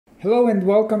Hello and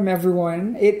welcome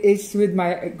everyone. It is with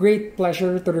my great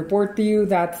pleasure to report to you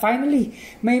that finally,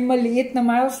 may maliit na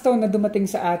milestone na dumating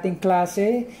sa ating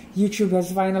klase. YouTube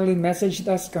has finally messaged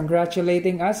us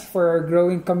congratulating us for our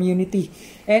growing community.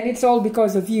 And it's all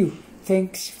because of you.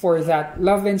 Thanks for that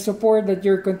love and support that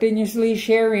you're continuously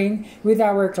sharing with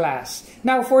our class.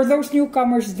 Now, for those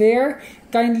newcomers there,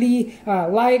 kindly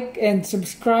like and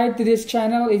subscribe to this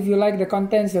channel if you like the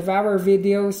contents of our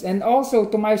videos. And also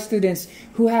to my students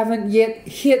who haven't yet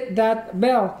hit that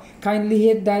bell, kindly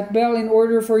hit that bell in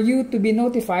order for you to be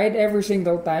notified every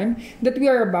single time that we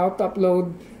are about to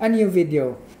upload a new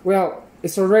video. Well,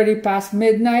 it's already past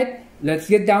midnight. Let's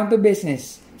get down to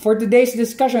business. For today's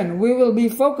discussion, we will be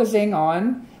focusing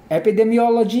on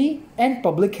epidemiology and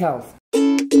public health.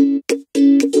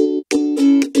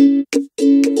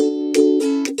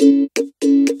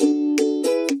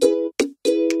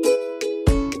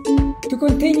 To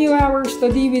continue our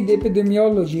study with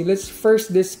epidemiology, let's first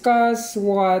discuss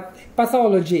what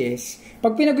pathology is.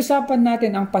 Pag pinag-usapan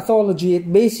natin ang pathology, it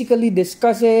basically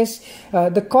discusses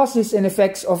the causes and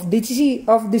effects of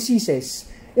diseases.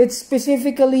 It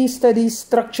specifically studies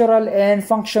structural and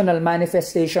functional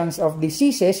manifestations of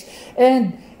diseases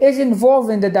and is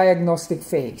involved in the diagnostic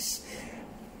phase.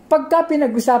 Pagka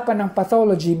pinag-usapan ng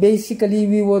pathology, basically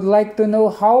we would like to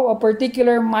know how a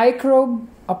particular microbe,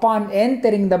 upon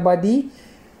entering the body,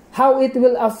 how it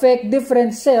will affect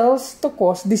different cells to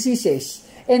cause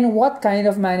diseases, and what kind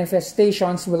of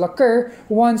manifestations will occur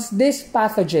once this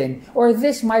pathogen or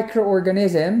this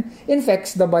microorganism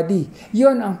infects the body.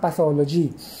 Yun ang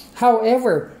pathology.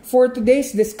 However, for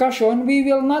today's discussion, we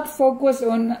will not focus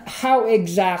on how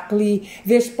exactly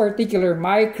this particular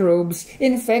microbes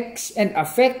infects and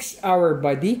affects our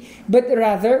body, but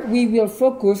rather we will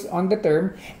focus on the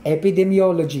term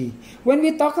epidemiology. When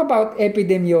we talk about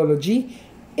epidemiology,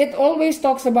 it always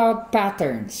talks about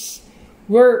patterns,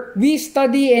 where we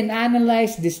study and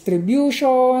analyze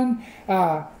distribution,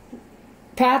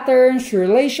 patterns,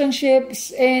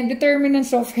 relationships, and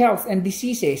determinants of health and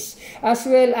diseases, as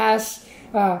well as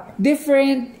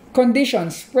different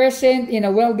conditions present in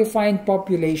a well-defined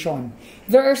population.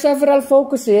 There are several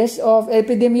focuses of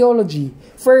epidemiology.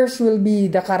 First will be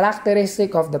the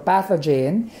characteristic of the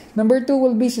pathogen. Number two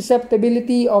will be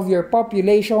susceptibility of your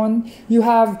population. You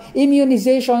have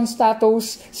immunization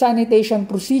status, sanitation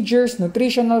procedures,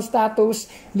 nutritional status,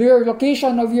 your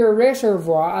location of your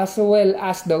reservoir, as well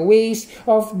as the ways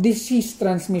of disease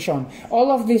transmission.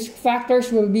 All of these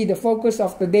factors will be the focus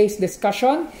of today's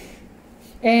discussion.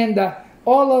 And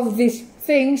all of these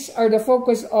things are the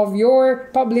focus of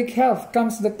your public health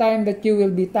comes the time that you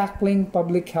will be tackling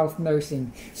public health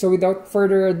nursing. So without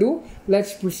further ado,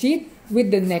 let's proceed with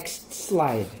the next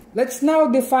slide. Let's now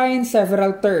define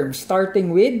several terms, starting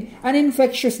with an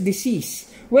infectious disease.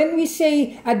 When we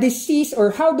say a disease,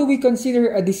 or how do we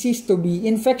consider a disease to be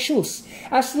infectious?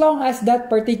 As long as that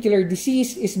particular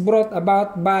disease is brought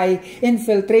about by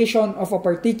infiltration of a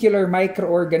particular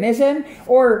microorganism,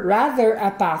 or rather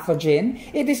a pathogen,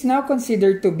 it is now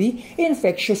considered to be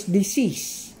infectious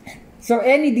disease. So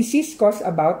any disease caused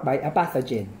about by a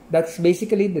pathogen. That's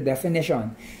basically the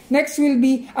definition. Next will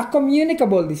be a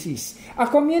communicable disease. A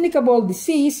communicable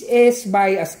disease is,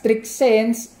 by a strict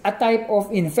sense, a type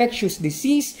of infectious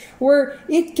disease where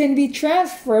it can be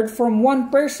transferred from one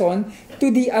person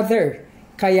to the other.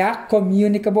 Kaya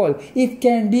communicable. It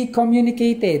can be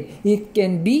communicated. It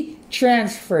can be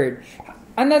transferred.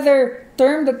 Another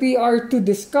term that we are to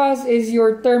discuss is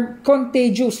your term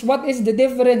contagious. What is the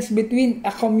difference between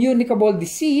a communicable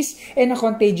disease and a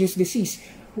contagious disease?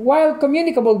 While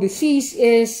communicable disease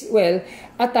is, well,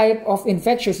 a type of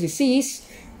infectious disease,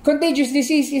 contagious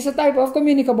disease is a type of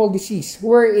communicable disease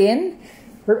wherein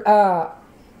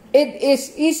it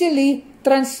is easily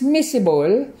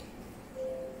transmissible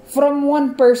from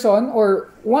one person or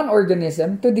one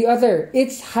organism to the other.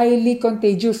 It's highly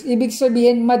contagious. Ibig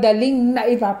sabihin, madaling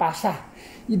naipapasa.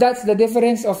 That's the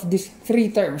difference of these three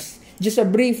terms. Just a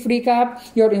brief recap,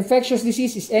 your infectious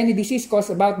disease is any disease caused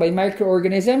about by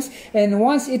microorganisms, and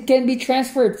once it can be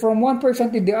transferred from one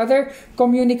person to the other,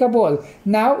 communicable.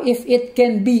 Now, if it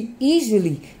can be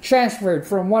easily transferred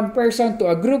from one person to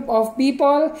a group of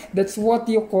people, that's what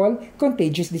you call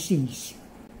contagious disease.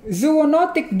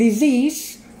 Zoonotic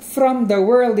disease, from the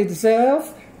world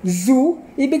itself, zoo,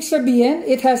 ibig sabihin,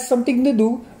 it has something to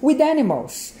do with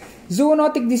animals.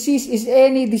 Zoonotic disease is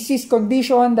any disease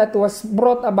condition that was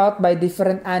brought about by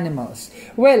different animals.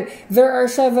 Well, there are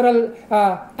several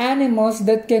animals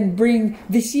that can bring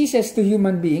diseases to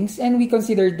human beings, and we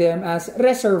consider them as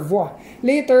reservoir.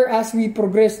 Later, as we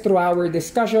progress through our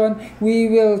discussion, we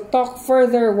will talk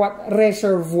further what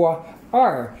reservoir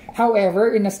are.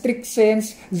 However, in a strict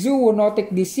sense,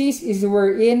 zoonotic disease is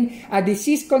wherein a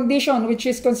disease condition which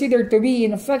is considered to be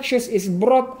infectious is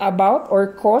brought about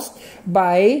or caused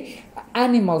by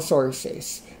animal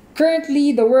sources.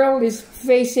 Currently, the world is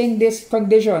facing this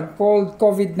condition called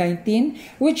COVID-19,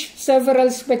 which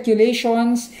several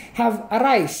speculations have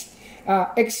arisen,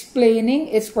 explaining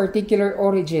its particular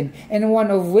origin, and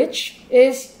one of which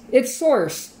is its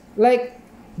source, like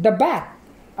the bat.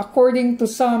 According to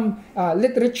some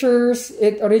literatures,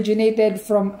 it originated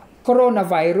from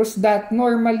coronavirus that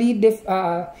normally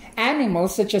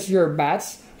animals such as your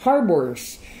bats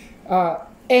harbors.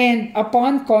 And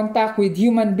upon contact with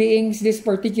human beings, these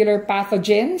particular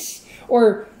pathogens,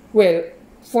 or, well,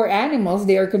 for animals,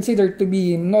 they are considered to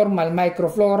be normal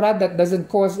microflora that doesn't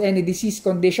cause any disease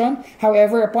condition.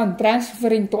 However, upon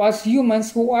transferring to us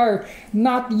humans who are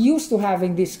not used to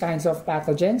having these kinds of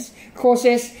pathogens,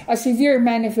 causes a severe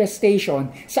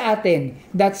manifestation sa atin.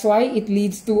 That's why it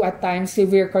leads to, at times,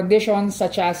 severe conditions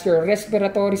such as your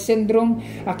respiratory syndrome,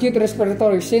 acute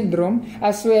respiratory syndrome,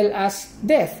 as well as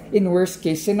death in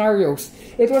worst-case scenarios.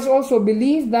 It was also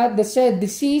believed that the said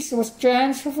disease was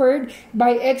transferred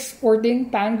by exporting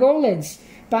pangolins.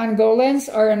 Pangolins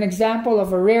are an example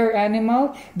of a rare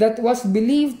animal that was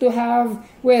believed to have,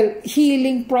 well,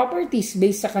 healing properties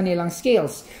based sa kanilang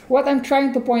scales. What I'm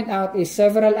trying to point out is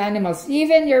several animals,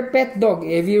 even your pet dog.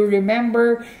 If you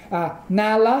remember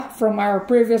Nala from our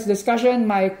previous discussion,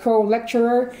 my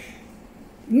co-lecturer,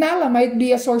 Nala might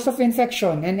be a source of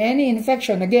infection, and any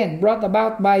infection, again, brought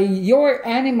about by your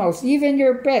animals, even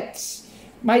your pets,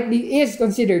 is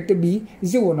considered to be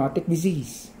zoonotic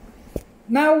disease.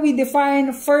 Now, we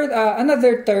define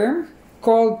another term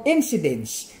called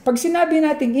incidence. Pag sinabi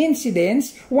nating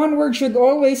incidence, one word should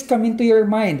always come into your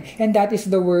mind, and that is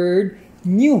the word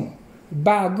new,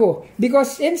 bago.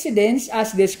 Because incidence,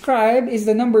 as described, is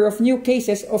the number of new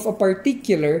cases of a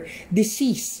particular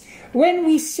disease. When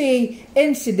we say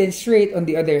incidence rate, on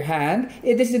the other hand,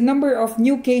 it is the number of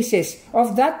new cases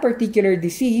of that particular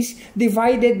disease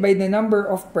divided by the number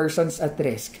of persons at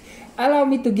risk. Allow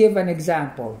me to give an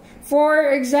example.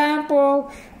 For example,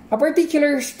 a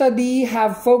particular study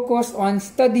have focused on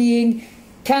studying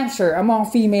cancer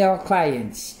among female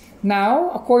clients.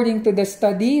 Now, according to the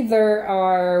study, there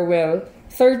are,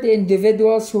 30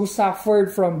 individuals who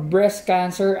suffered from breast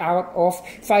cancer out of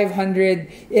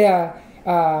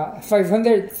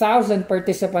 500,000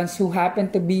 participants who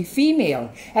happen to be female.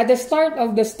 At the start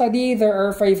of the study, there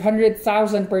are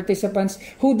 500,000 participants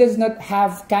who does not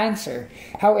have cancer.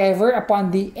 However,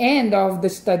 upon the end of the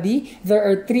study, there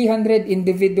are 300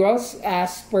 individuals,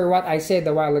 as per what I said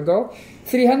a while ago.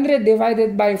 300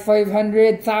 divided by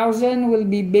 500,000 will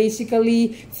be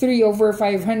basically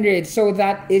 3/500. So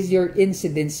that is your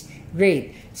incidence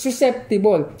rate.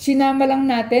 Susceptible. Sinama lang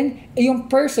natin yung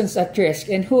persons at risk,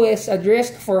 and who is at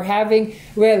risk for having,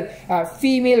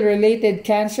 female-related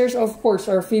cancers, of course,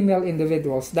 are female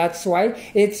individuals. That's why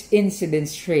it's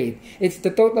incidence rate. It's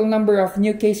the total number of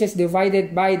new cases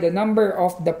divided by the number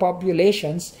of the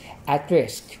populations at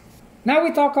risk. Now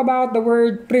we talk about the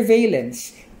word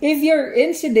prevalence. If your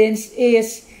incidence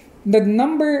is the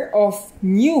number of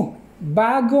new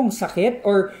bagong sakit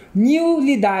or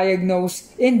newly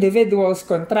diagnosed individuals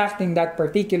contracting that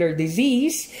particular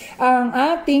disease, ang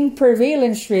ating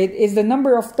prevalence rate is the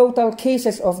number of total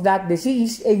cases of that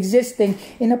disease existing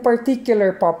in a particular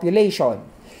population.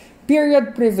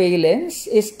 Period prevalence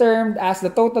is termed as the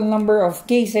total number of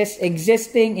cases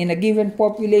existing in a given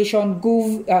population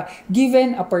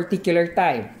given a particular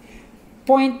time.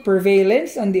 Point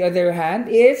prevalence, on the other hand,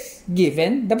 is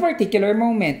given the particular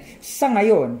moment. Sa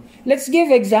ngayon, let's give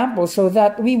examples so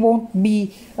that we won't be,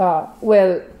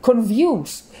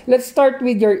 confused. Let's start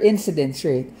with your incidence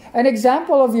rate. An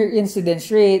example of your incidence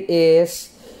rate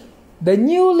is the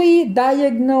newly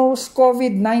diagnosed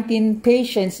COVID-19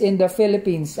 patients in the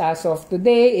Philippines as of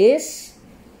today is,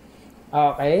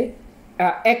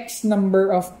 X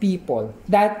number of people.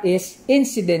 That is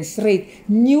incidence rate.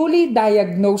 Newly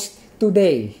diagnosed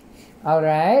today.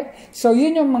 Alright? So,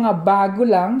 yun yung mga bago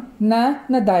lang na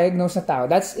na-diagnose na tao.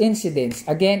 That's incidence.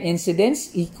 Again, incidence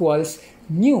equals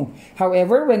new.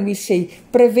 However, when we say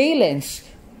prevalence,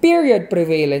 period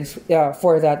prevalence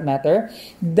for that matter,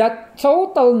 the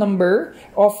total number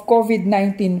of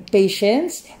COVID-19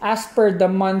 patients as per the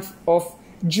month of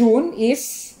June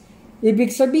is,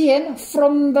 ibig sabihin,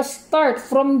 from the start,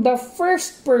 from the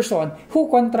first person who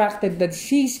contracted the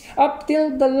disease up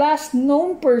till the last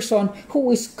known person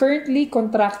who is currently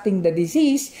contracting the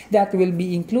disease, that will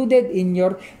be included in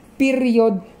your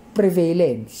period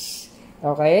prevalence.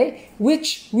 okay,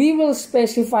 which we will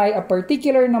specify a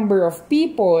particular number of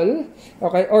people,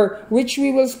 okay, or which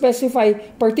we will specify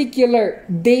particular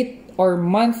date or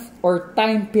month or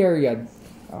time period.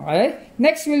 Okay?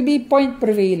 Next will be point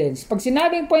prevalence. Pag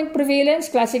sinabing point prevalence,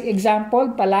 classic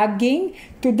example, palaging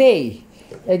today.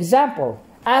 Example,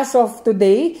 as of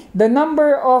today, the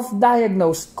number of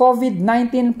diagnosed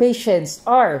COVID-19 patients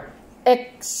are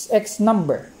X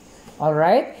number.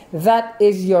 Alright? That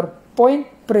is your point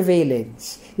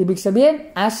prevalence. Ibig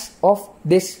sabihin, as of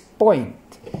this point.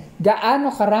 Gaano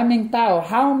karaming tao,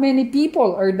 how many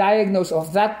people are diagnosed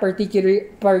of that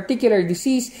particular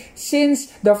disease since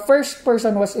the first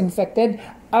person was infected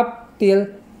up till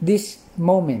this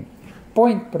moment.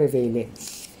 Point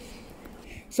prevalence.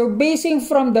 So basing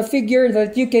from the figure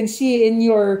that you can see in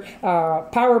your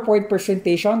PowerPoint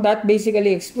presentation, that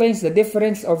basically explains the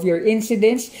difference of your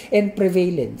incidence and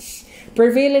prevalence.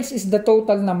 Prevalence is the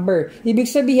total number. Ibig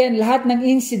sabihin, lahat ng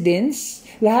incidence,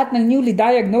 lahat ng newly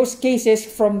diagnosed cases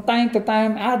from time to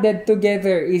time added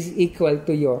together is equal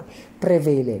to your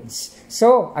prevalence.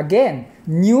 So, again,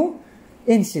 new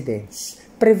incidence,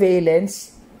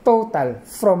 prevalence, total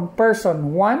from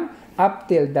person 1 up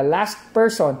till the last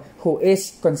person who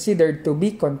is considered to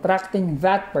be contracting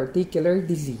that particular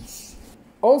disease.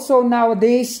 Also,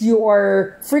 nowadays, you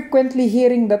are frequently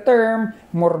hearing the term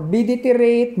morbidity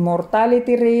rate,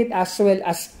 mortality rate, as well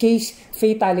as case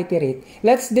fatality rate.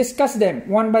 Let's discuss them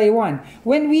one by one.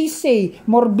 When we say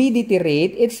morbidity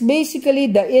rate, it's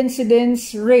basically the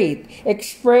incidence rate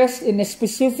expressed in a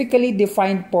specifically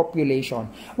defined population.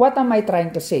 What am I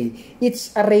trying to say?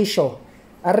 It's a ratio.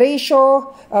 A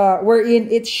ratio wherein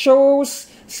it shows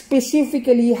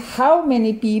specifically how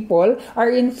many people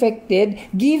are infected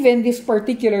given this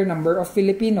particular number of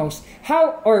Filipinos,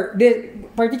 or the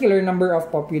particular number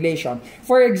of population.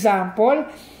 For example,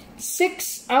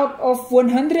 6 out of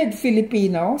 100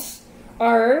 Filipinos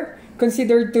are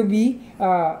considered to be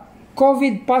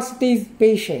COVID positive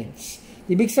patients.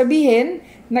 Ibig sabihin,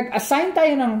 nag-assign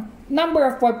tayo ng number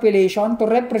of population to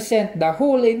represent the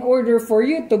whole in order for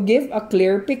you to give a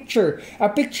clear picture. A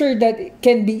picture that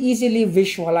can be easily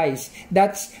visualized.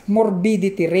 That's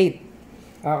morbidity rate.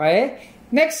 Okay?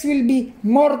 Next will be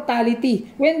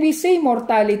mortality. When we say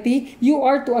mortality, you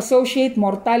are to associate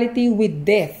mortality with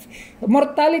death.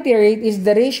 Mortality rate is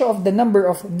the ratio of the number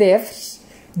of deaths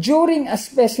during a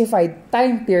specified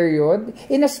time period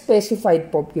in a specified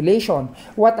population.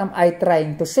 What am I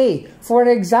trying to say? For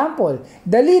example,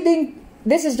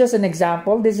 this is just an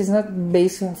example. This is not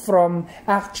based from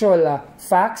actual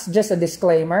facts, just a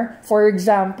disclaimer. For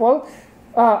example,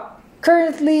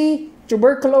 currently,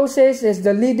 tuberculosis is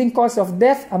the leading cause of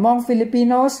death among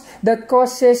Filipinos that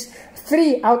causes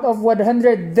 3 out of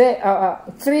 100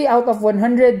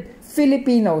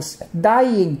 Filipinos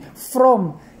dying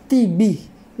from TB.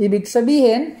 Ibig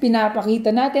sabihin, pinapakita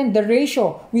natin the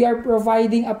ratio. We are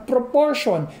providing a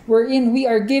proportion wherein we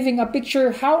are giving a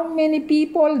picture how many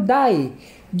people die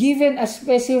given a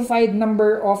specified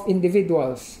number of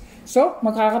individuals. So,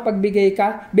 makakapagbigay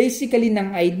ka basically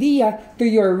ng idea to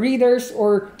your readers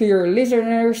or to your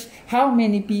listeners how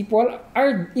many people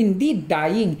are indeed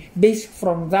dying based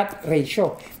from that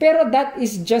ratio. Pero that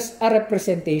is just a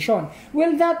representation.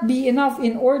 Will that be enough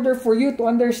in order for you to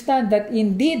understand that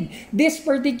indeed this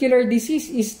particular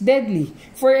disease is deadly?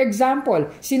 For example,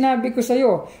 sinabi ko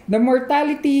sa'yo, the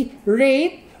mortality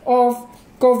rate of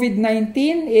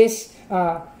COVID-19 is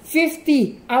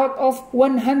 50 out of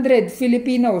 100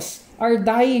 Filipinos are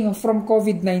dying from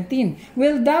COVID-19.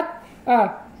 Will that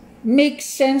make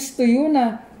sense to you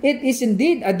na it is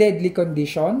indeed a deadly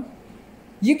condition?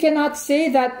 You cannot say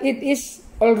that it is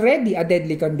already a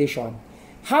deadly condition.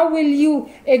 How will you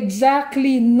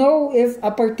exactly know if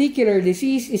a particular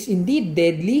disease is indeed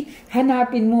deadly?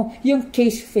 Hanapin mo yung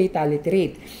case fatality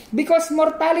rate. Because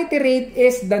mortality rate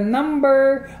is the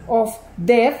number of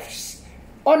deaths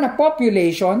on a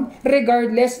population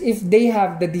regardless if they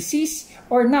have the disease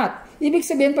or not. Ibig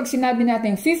sabihin, pag sinabi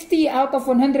natin 50 out of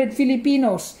 100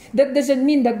 Filipinos, that doesn't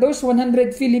mean that those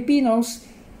 100 Filipinos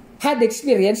had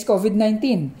experienced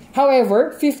COVID-19.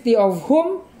 However, 50 of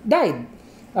whom died.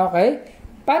 Okay?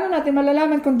 Paano natin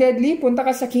malalaman kung deadly? Punta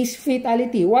ka sa case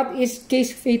fatality. What is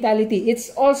case fatality?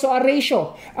 It's also a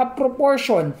ratio, a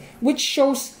proportion, which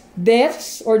shows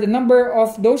deaths or the number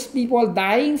of those people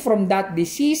dying from that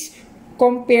disease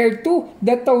compared to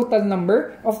the total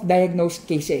number of diagnosed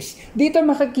cases. Dito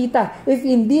makikita if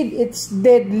indeed it's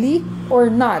deadly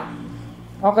or not.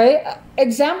 Okay?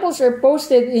 Examples are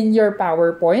posted in your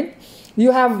PowerPoint. You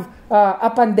have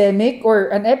a pandemic or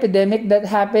an epidemic that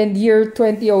happened year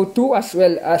 2002 as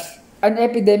well as an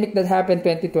epidemic that happened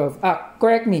 2012.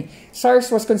 Correct me.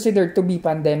 SARS was considered to be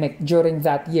pandemic during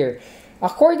that year.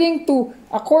 According to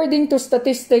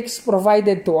statistics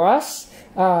provided to us,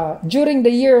 during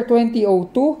the year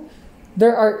 2002,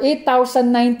 there are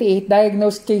 8,098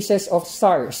 diagnosed cases of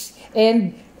SARS,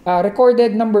 and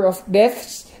recorded number of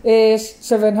deaths is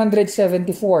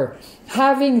 774.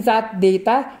 Having that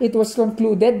data, it was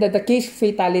concluded that the case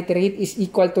fatality rate is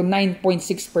equal to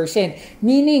 9.6%.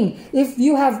 Meaning, if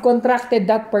you have contracted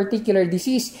that particular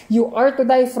disease, you are to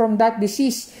die from that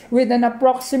disease with an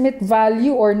approximate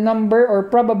value or number or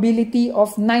probability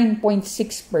of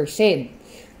 9.6%.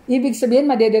 Ibig sabihin,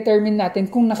 madedetermine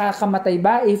natin kung nakakamatay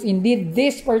ba if indeed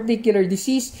this particular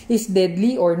disease is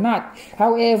deadly or not.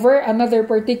 However, another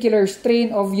particular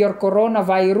strain of your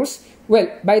coronavirus, well,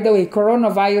 by the way,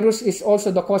 coronavirus is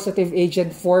also the causative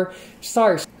agent for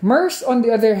SARS. MERS, on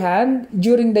the other hand,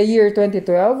 during the year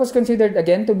 2012, was considered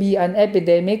again to be an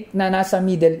epidemic na nasa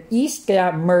Middle East.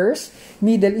 Kaya MERS,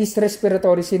 Middle East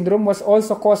Respiratory Syndrome, was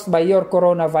also caused by your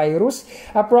coronavirus.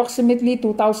 Approximately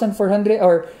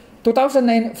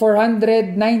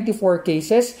 2,494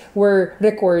 cases were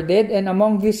recorded, and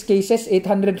among these cases,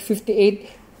 858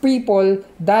 people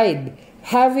died,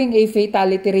 having a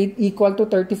fatality rate equal to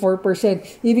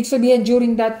 34%. Ibig sabihin,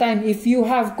 during that time, if you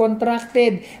have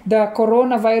contracted the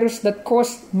coronavirus that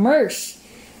caused MERS,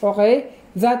 okay,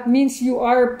 that means you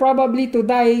are probably to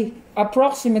die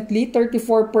approximately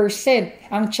 34%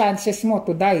 ang chances mo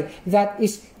to die. That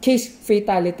is case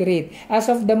fatality rate.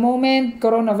 As of the moment,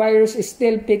 coronavirus is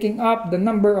still picking up. The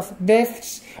number of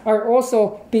deaths are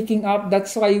also picking up.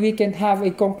 That's why we can have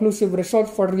a conclusive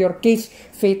result for your case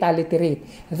fatality rate.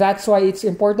 That's why it's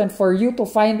important for you to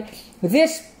find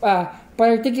this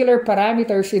particular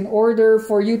parameters in order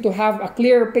for you to have a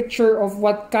clear picture of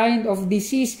what kind of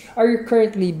disease are you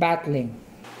currently battling.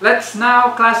 Let's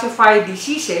now classify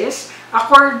diseases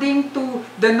according to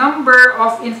the number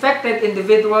of infected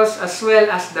individuals as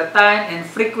well as the time and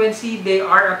frequency they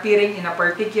are appearing in a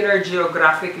particular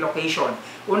geographic location.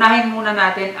 Unahin muna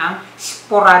natin ang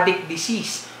sporadic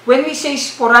disease. When we say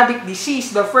sporadic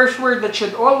disease, the first word that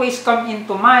should always come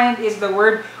into mind is the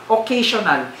word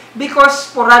occasional. Because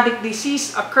sporadic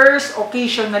disease occurs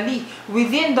occasionally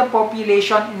within the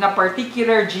population in a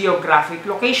particular geographic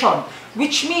location.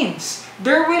 Which means,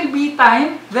 there will be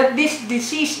time that this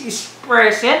disease is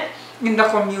present in the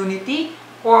community,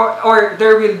 or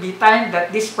there will be time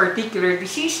that this particular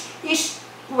disease is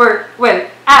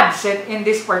absent in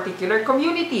this particular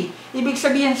community. Ibig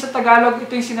sabihin sa Tagalog,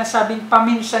 ito yung sinasabing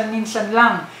paminsan-minsan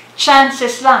lang,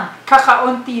 chances lang,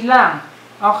 kakaunti lang.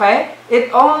 Okay?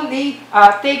 It only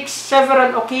takes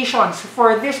several occasions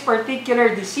for this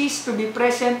particular disease to be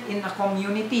present in a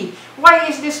community. Why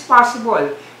is this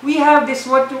possible? We have this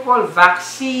what you call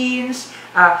vaccines,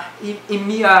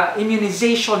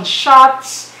 immunization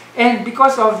shots, and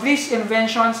because of these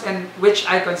inventions, and which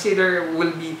I consider will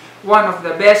be one of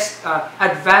the best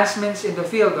advancements in the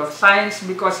field of science,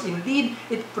 because indeed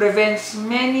it prevents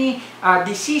many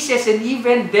diseases and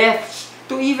even deaths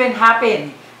to even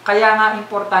happen. Kaya nga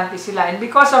importante sila. And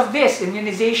because of this,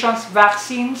 immunizations,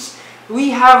 vaccines,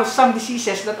 we have some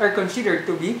diseases that are considered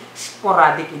to be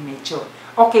sporadic in nature.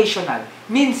 Occasional.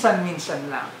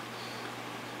 Minsan-minsan lang.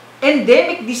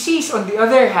 Endemic disease, on the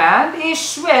other hand, is,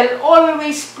 well,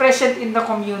 always present in the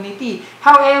community.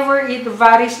 However, it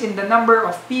varies in the number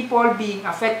of people being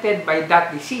affected by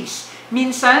that disease.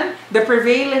 Minsan, the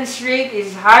prevalence rate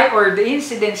is high or the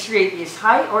incidence rate is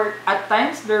high, or at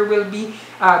times there will be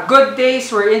good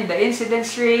days wherein the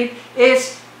incidence rate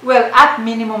is, well, at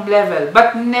minimum level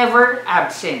but never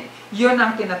absent. Yun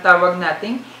ang tinatawag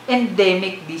nating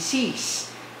endemic disease.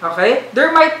 Okay?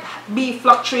 There might be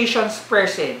fluctuations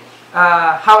present.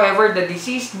 However, the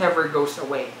disease never goes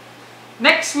away.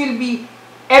 Next will be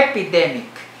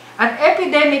epidemic. An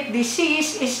epidemic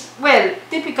disease is, well,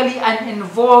 typically an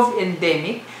involved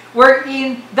endemic,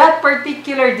 wherein that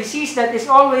particular disease that is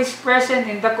always present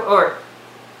in the, or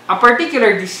a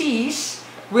particular disease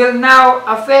will now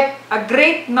affect a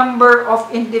great number of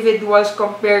individuals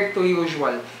compared to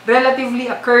usual, relatively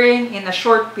occurring in a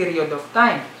short period of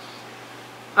time.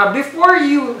 Before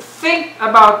you think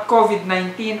about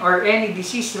COVID-19 or any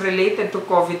disease related to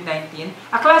COVID-19,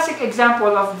 a classic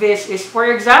example of this is, for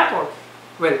example,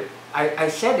 well, I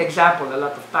said example a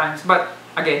lot of times, but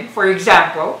again, for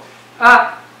example,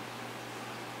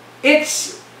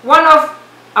 it's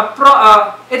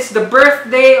it's the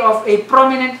birthday of a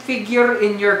prominent figure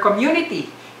in your community.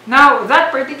 Now,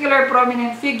 that particular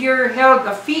prominent figure held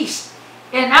a feast,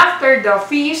 and after the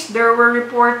feast, there were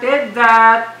reported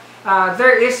that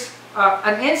there is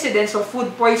an incidence of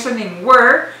food poisoning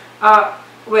where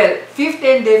well, 50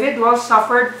 individuals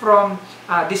suffered from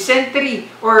dysentery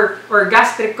or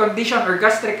gastric condition or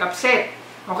gastric upset.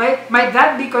 Okay? Might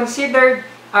that be considered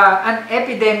an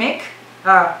epidemic?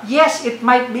 Yes, it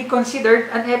might be considered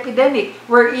an epidemic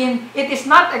wherein it is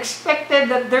not expected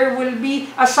that there will be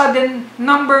a sudden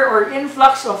number or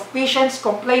influx of patients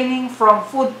complaining from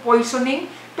food poisoning,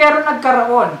 pero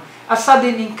nagkaroon a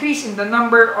sudden increase in the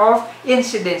number of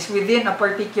incidents within a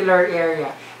particular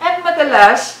area. And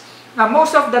madalas,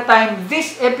 most of the time,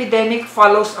 this epidemic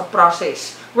follows a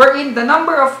process wherein the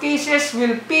number of cases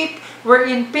will peak,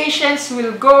 wherein patients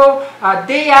will go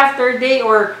day after day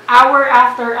or hour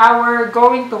after hour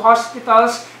going to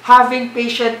hospitals, having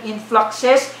patient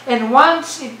influxes, and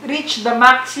once it reaches the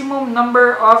maximum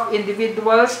number of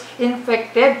individuals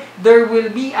infected, there will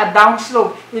be a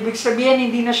downslope. Ibig sabihin,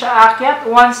 hindi na siya aakyat.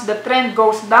 Once the trend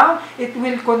goes down, it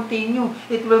will continue.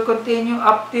 It will continue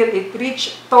up till it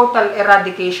reach total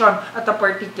eradication at a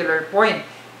particular point.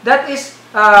 That is,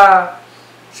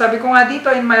 sabi ko nga dito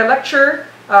in my lecture,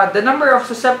 the number of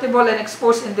susceptible and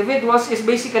exposed individuals is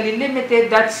basically limited.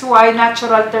 That's why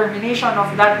natural termination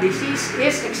of that disease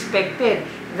is expected.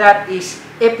 That is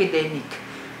epidemic.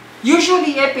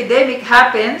 Usually, epidemic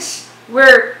happens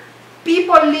where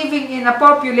people living in a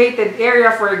populated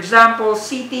area, for example,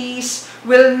 cities,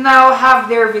 will now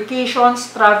have their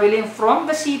vacations traveling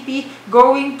from the city,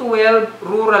 going to a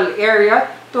rural area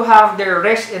to have their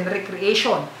rest and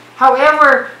recreation.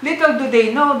 However, little do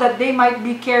they know that they might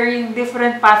be carrying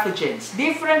different pathogens,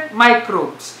 different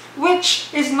microbes, which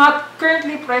is not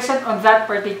currently present on that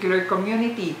particular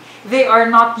community. They are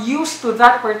not used to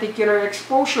that particular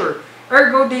exposure.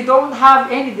 Ergo, they don't have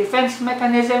any defense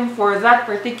mechanism for that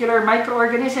particular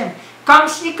microorganism.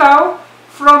 Comes ikaw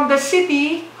from the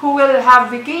city who will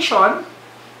have vacation,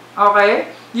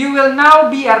 okay, you will now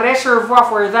be a reservoir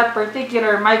for that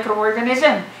particular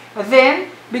microorganism. Then,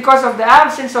 because of the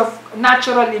absence of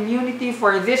natural immunity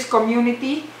for this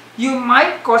community, you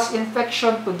might cause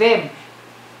infection to them.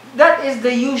 That is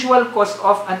the usual cause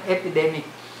of an epidemic.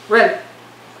 Well,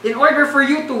 in order for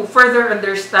you to further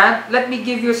understand, let me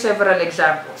give you several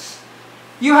examples.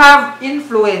 You have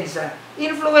influenza.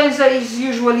 Influenza is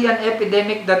usually an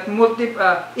epidemic that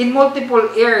in multiple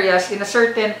areas in a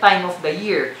certain time of the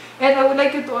year. And I would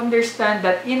like you to understand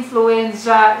that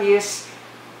influenza is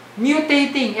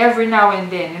mutating every now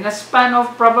and then. In a span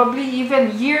of probably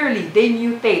even yearly, they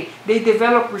mutate. They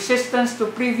develop resistance to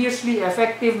previously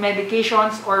effective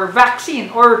medications or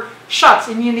vaccine or shots,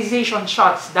 immunization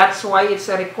shots. That's why it's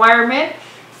a requirement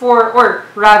for, or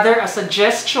rather a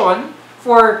suggestion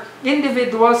for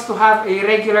individuals to have a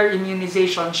regular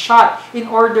immunization shot in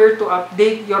order to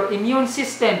update your immune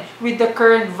system with the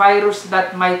current virus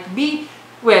that might be,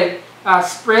 well,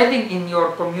 spreading in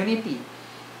your community.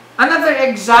 Another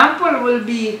example will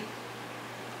be,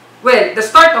 well, the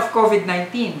start of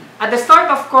COVID-19. At the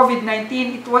start of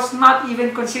COVID-19, it was not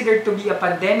even considered to be a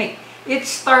pandemic. It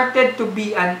started to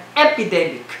be an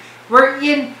epidemic,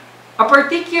 wherein a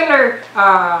particular,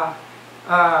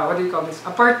 what do you call this?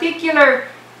 A particular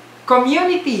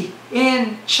community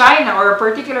in China or a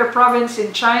particular province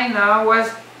in China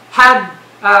had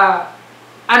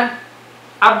an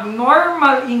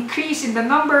abnormal increase in the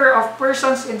number of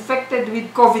persons infected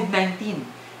with COVID-19.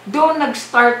 Doon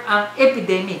nag-start ang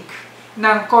epidemic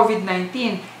ng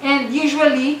COVID-19. And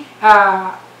usually,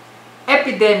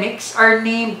 epidemics are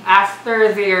named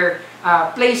after their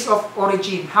place of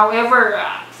origin. However,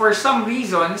 for some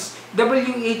reasons,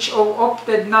 WHO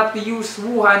opted not to use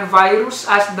Wuhan virus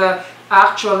as the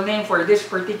actual name for this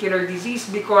particular disease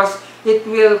because it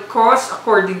will cause,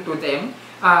 according to them,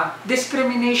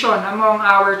 discrimination among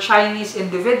our Chinese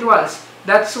individuals.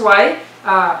 That's why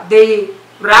they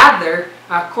rather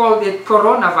called it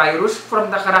coronavirus from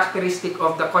the characteristic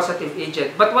of the causative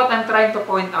agent. But what I'm trying to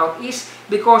point out is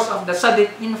because of the sudden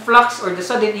influx or the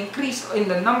sudden increase in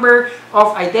the number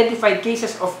of identified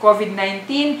cases of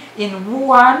COVID-19 in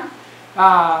Wuhan,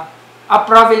 a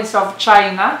province of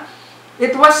China,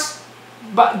 it was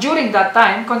during that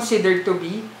time considered to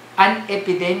be an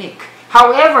epidemic.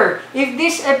 However, if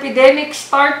this epidemic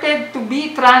started to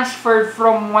be transferred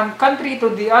from one country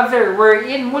to the other,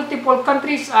 wherein multiple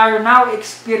countries are now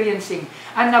experiencing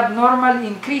an abnormal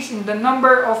increase in the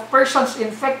number of persons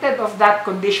infected of that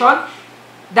condition,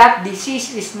 that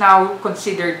disease is now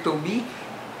considered to be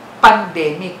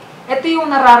pandemic. Ito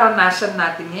yung nararanasan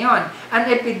natin ngayon. An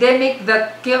epidemic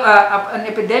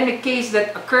case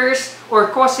that occurs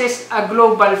or causes a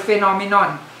global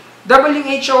phenomenon.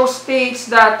 WHO states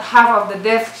that half of the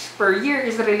deaths per year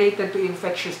is related to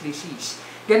infectious disease.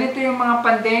 Ganito yung mga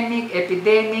pandemic,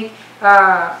 epidemic.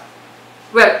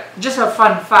 Well, just a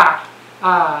fun fact.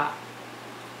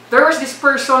 there was this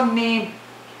person named,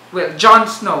 well, John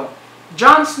Snow.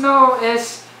 John Snow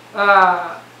is,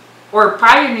 or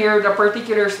pioneered a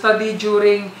particular study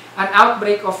during an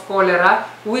outbreak of cholera,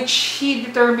 which he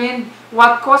determined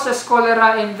what causes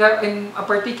cholera in a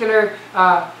particular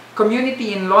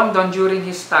community in London during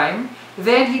his time.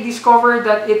 Then he discovered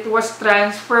that it was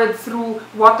transferred through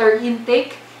water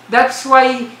intake. That's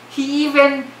why he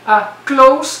even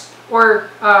closed or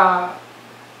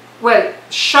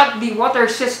shut the water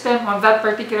system on that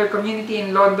particular community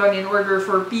in London in order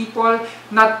for people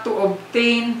not to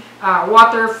obtain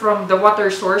water from the water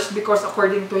source, because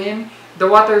according to him, the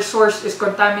water source is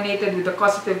contaminated with the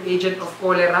causative agent of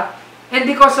cholera. And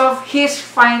because of his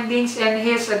findings and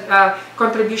his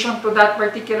contribution to that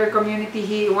particular community,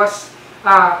 he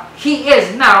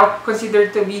is now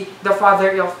considered to be the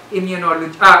father of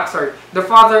immunology. The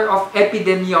father of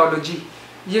epidemiology.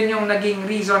 Yun yung naging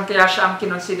reason kaya siya ang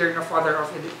kinonsider na father of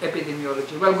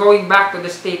epidemiology. Well, going back to the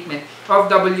statement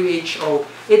of WHO,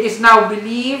 it is now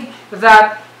believed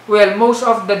that, well, most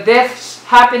of the deaths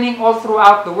happening all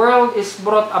throughout the world is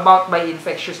brought about by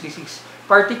infectious disease.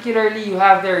 Particularly, you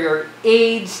have there your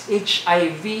AIDS,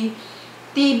 HIV,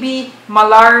 TB,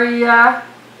 malaria,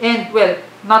 and, well,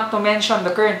 not to mention the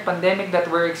current pandemic that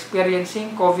we're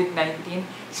experiencing, COVID-19.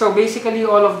 So basically,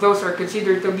 all of those are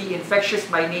considered to be infectious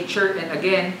by nature, and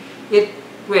again, it,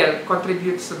 well,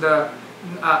 contributes to the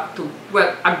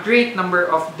a great number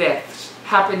of deaths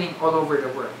happening all over the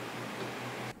world.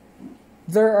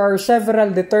 There are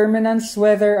several determinants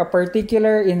whether a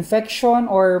particular infection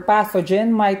or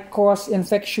pathogen might cause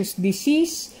infectious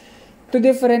disease to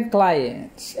different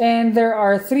clients. And there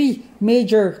are three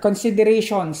major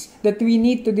considerations that we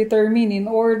need to determine in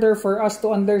order for us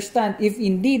to understand if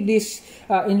indeed this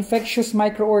infectious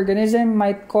microorganism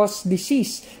might cause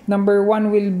disease. Number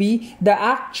one will be the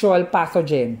actual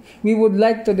pathogen. We would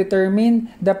like to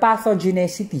determine the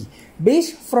pathogenicity.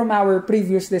 Based from our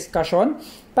previous discussion,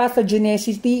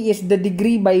 pathogenicity is the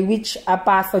degree by which a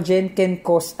pathogen can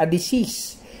cause a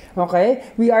disease.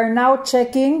 Okay? We are now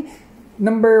checking,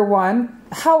 number one,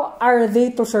 how are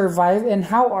they to survive and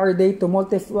how are they to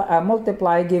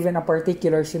multiply given a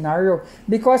particular scenario?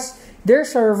 Because their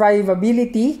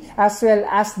survivability as well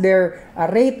as their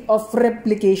rate of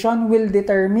replication will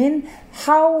determine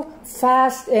how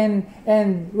fast and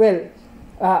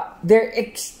their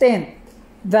extent,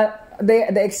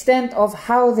 the extent of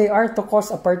how they are to cause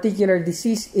a particular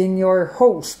disease in your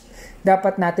host.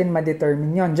 Dapat natin ma-determine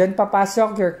yon. Diyan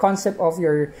papasok your concept of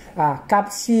your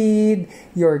capsid,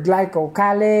 your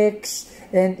glycocalyx,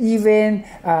 and even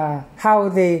how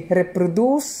they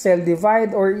reproduce, cell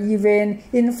divide, or even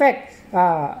infect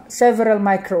several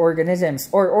microorganisms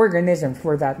or organisms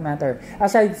for that matter.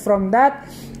 Aside from that,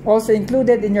 also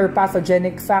included in your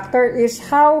pathogenic factor is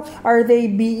how are they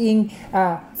being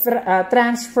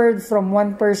transferred from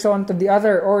one person to the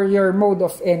other, or your mode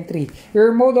of entry.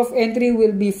 Your mode of entry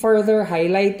will be further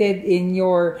highlighted in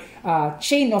your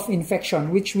chain of infection,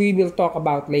 which we will talk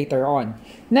about later on.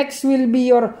 Next will be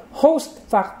your host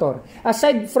factor.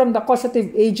 Aside from the causative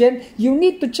agent, you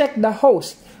need to check the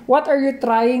host. What are you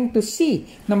trying to see?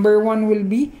 Number one will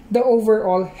be the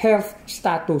overall health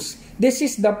status. This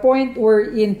is the point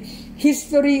wherein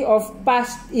history of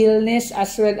past illness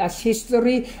as well as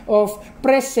history of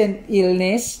present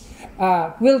illness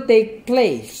will take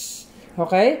place.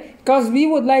 Okay? Because we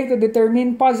would like to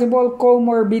determine possible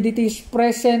comorbidities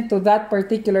present to that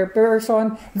particular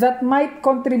person that might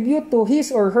contribute to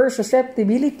his or her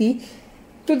susceptibility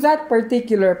to that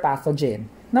particular pathogen.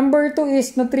 Number two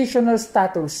is nutritional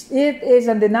status. It is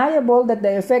undeniable that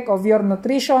the effect of your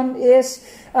nutrition is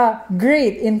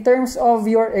great in terms of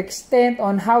your extent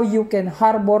on how you can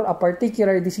harbor a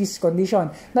particular disease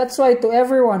condition. That's why to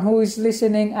everyone who is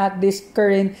listening at this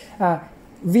current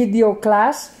video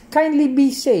class, kindly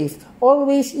be safe.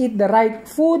 Always eat the right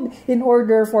food in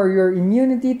order for your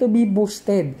immunity to be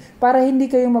boosted para hindi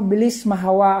kayo mabilis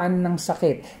mahawaan ng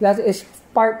sakit. That is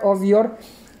part of your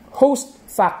host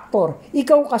factor.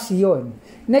 Ikaw kasi yun.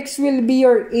 Next will be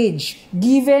your age.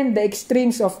 Given the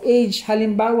extremes of age,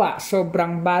 halimbawa,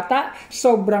 sobrang bata,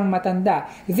 sobrang matanda,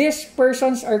 these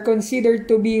persons are considered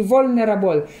to be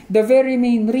vulnerable. The very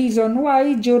main reason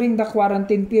why during the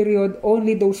quarantine period,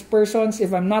 only those persons,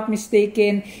 if I'm not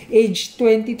mistaken, age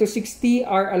 20 to 60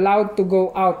 are allowed to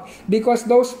go out. Because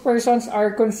those persons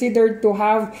are considered to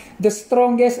have the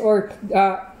strongest or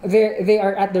they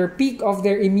are at their peak of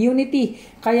their immunity.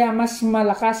 Kaya mas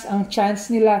malakas ang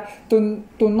chance nila to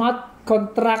not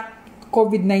contract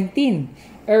COVID-19.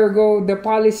 Ergo, the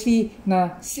policy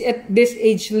na at this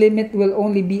age limit will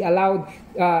only be allowed,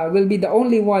 will be the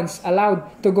only ones allowed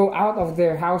to go out of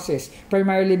their houses,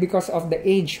 primarily because of the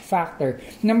age factor.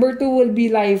 Number 2 will be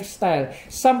lifestyle.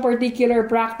 Some particular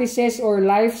practices or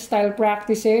lifestyle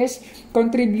practices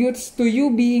contributes to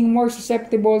you being more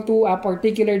susceptible to a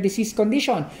particular disease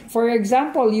condition. For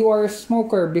example, you are a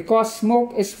smoker. Because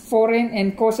smoke is foreign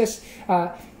and causes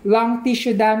lung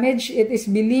tissue damage, it is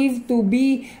believed to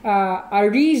be a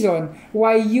reason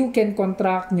why you can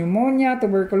contract pneumonia,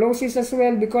 tuberculosis as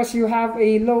well, because you have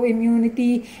a low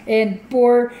immunity and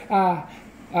poor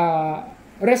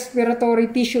respiratory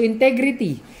tissue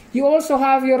integrity. You also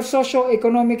have your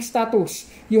socio-economic status.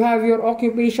 You have your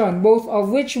occupation, both of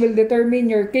which will determine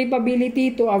your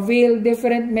capability to avail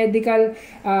different medical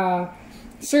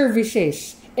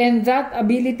services. And that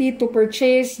ability to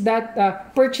purchase, that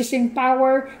purchasing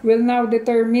power will now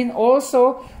determine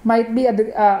also, might be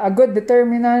a good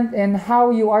determinant in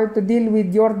how you are to deal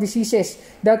with your diseases.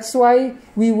 That's why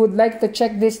we would like to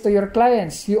check this to your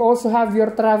clients. You also have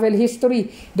your travel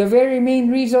history. The very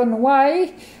main reason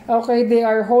why, okay, they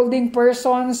are holding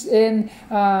persons in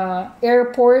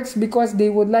airports because they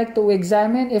would like to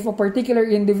examine if a particular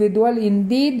individual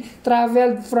indeed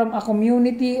traveled from a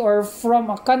community or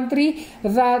from a country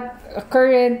that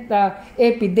current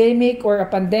epidemic or a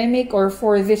pandemic, or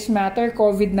for this matter,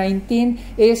 COVID-19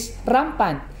 is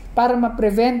rampant, para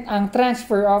ma-prevent ang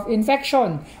transfer of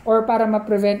infection or para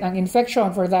ma-prevent ang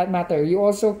infection for that matter. You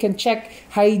also can check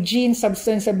hygiene,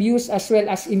 substance abuse, as well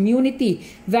as immunity.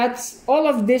 That's all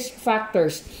of these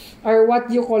factors are what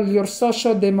you call your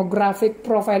socio-demographic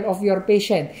profile of your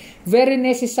patient. Very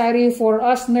necessary for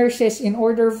us nurses in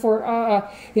order for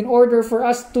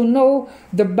us to know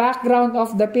the background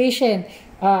of the patient.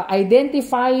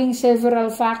 Identifying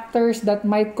several factors that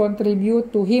might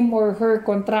contribute to him or her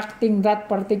contracting that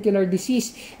particular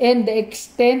disease and the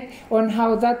extent on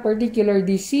how that particular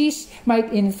disease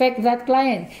might infect that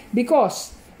client.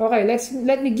 Because, okay,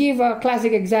 let me give a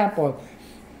classic example.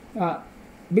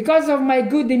 Because of my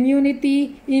good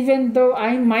immunity, even though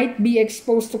I might be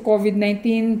exposed to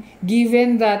COVID-19,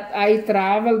 given that I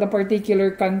traveled a particular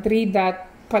country that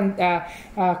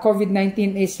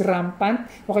COVID-19 is rampant.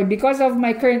 Okay, because of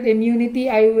my current immunity,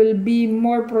 I will be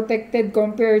more protected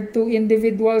compared to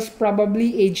individuals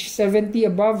probably age 70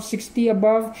 above, 60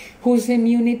 above, whose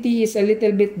immunity is a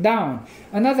little bit down.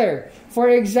 Another, for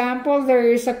example, there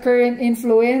is a current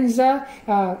influenza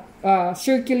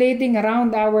circulating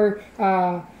around our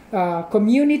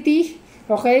community.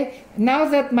 Okay, now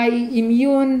that my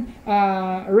immune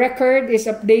record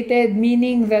is updated,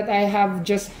 meaning that I have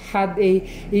just had a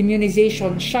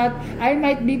immunization shot, I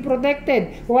might be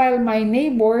protected while my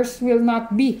neighbors will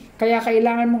not be. Kaya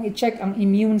kailangan mong i-check ang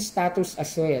immune status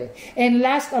as well. And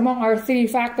last among our 3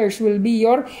 factors will be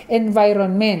your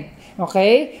environment.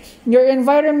 Okay? Your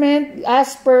environment,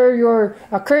 as per your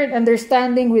current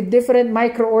understanding with different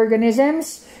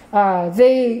microorganisms,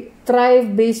 they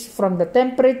thrive based from the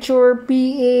temperature,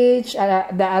 pH,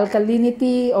 the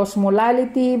alkalinity,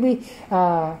 osmolality,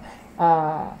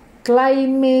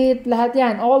 climate, lahat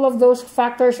yan. All of those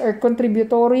factors are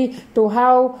contributory to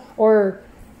how, or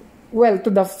well, to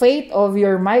the fate of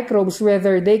your microbes,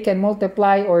 whether they can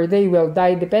multiply or they will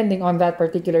die depending on that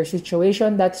particular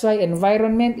situation. That's why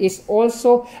environment is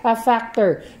also a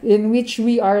factor in which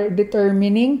we are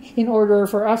determining in order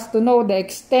for us to know the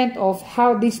extent of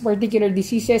how these particular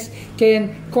diseases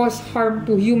can cause harm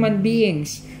to human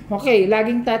beings. Okay,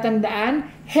 laging tatandaan,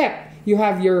 HEP. You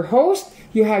have your host,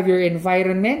 you have your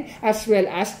environment, as well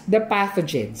as the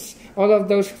pathogens. All of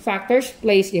those factors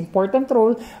plays important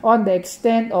role on the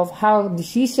extent of how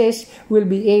diseases will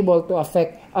be able to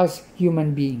affect us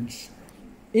human beings.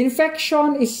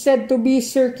 Infection is said to be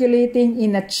circulating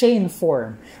in a chain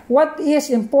form. What is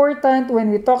important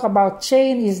when we talk about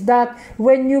chain is that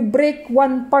when you break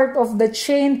one part of the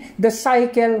chain, the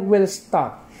cycle will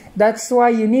stop. That's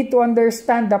why you need to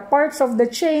understand the parts of the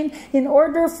chain in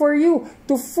order for you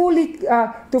to fully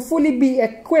be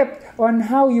equipped on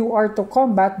how you are to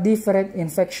combat different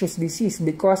infectious disease.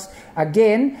 Because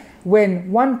again,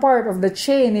 when one part of the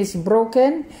chain is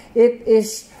broken, it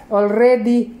is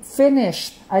already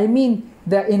finished. I mean,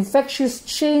 the infectious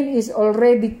chain is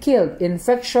already killed.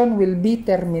 Infection will be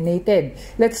terminated.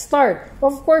 Let's start.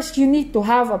 Of course, you need to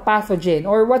have a pathogen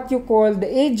or what you call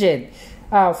the agent.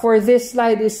 for this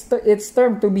slide, it's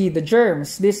termed to be the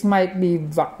germs. This might be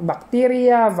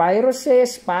bacteria,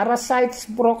 viruses, parasites,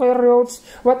 prokaryotes,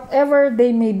 whatever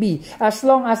they may be. As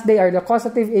long as they are the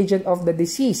causative agent of the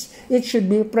disease, it should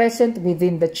be present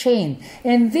within the chain.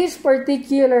 And this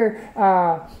particular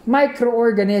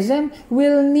microorganism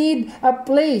will need a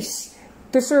place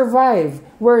to survive,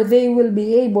 where they will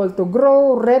be able to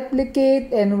grow,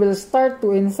 replicate, and will start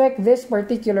to infect this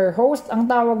particular host. Ang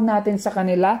tawag natin sa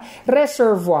kanila,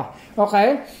 reservoir.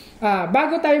 Okay?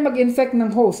 Bago tayo mag-infect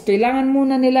ng host, kailangan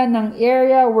muna nila ng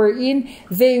area wherein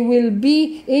they will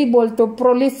be able to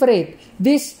proliferate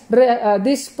this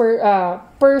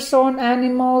person,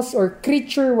 animals, or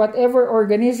creature, whatever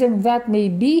organism that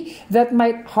may be, that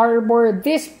might harbor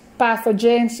this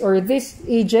pathogens or these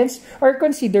agents are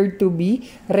considered to be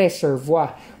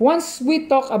reservoir. Once we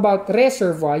talk about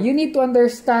reservoir, you need to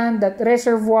understand that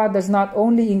reservoir does not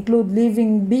only include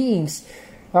living beings.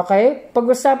 Okay?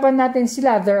 Pag-usapan natin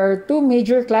sila, there are two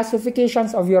major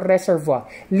classifications of your reservoir,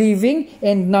 living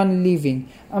and non-living.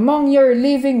 Among your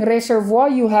living reservoir,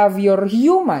 you have your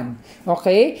human.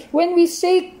 Okay? When we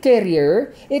say carrier,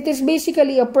 it is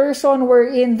basically a person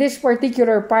wherein this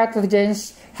particular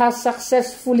pathogens has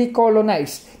successfully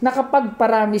colonized.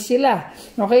 Nakapagparami sila.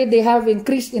 Okay? They have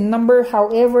increased in number.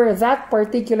 However, that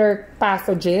particular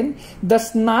pathogen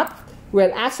does not,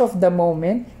 well, as of the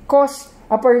moment, cause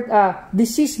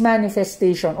disease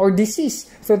manifestation or disease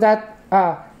to that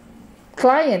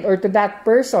client or to that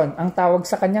person. Ang tawag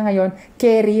sa kanya ngayon,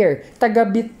 carrier.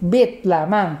 Taga-bit-bit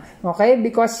lamang. Okay?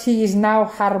 Because he is now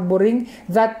harboring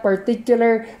that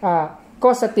particular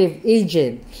causative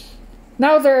agent.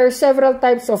 Now, there are several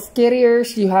types of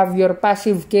carriers. You have your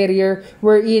passive carrier,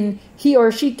 wherein he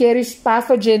or she carries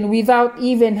pathogen without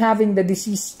even having the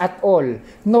disease at all.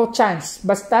 No chance.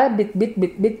 Basta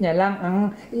bit niya lang ang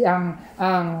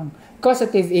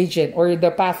causative agent or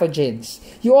the pathogens.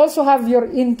 You also have your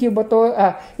incubatory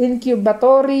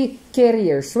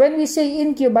carriers. When we say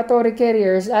incubatory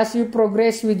carriers, as you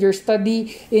progress with your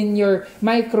study in your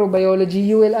microbiology,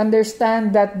 you will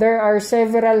understand that there are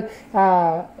several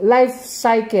life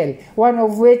cycle.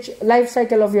 Life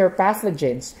cycle of your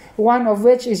pathogens. One of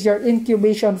which is your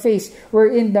incubation phase,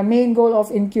 wherein the main goal of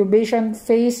incubation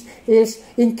phase is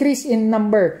increase in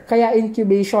number. Kaya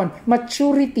incubation.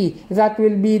 Maturity, that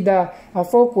will be the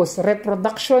focus.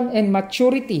 Reproduction and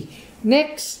maturity.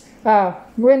 Next,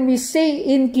 when we say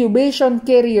incubation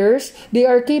carriers, they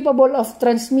are capable of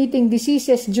transmitting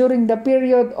diseases during the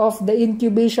period of the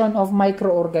incubation of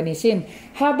microorganism.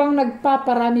 Habang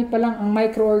nagpaparami pa lang ang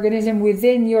microorganism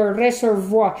within your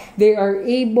reservoir, they are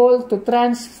able to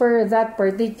transfer that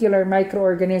particular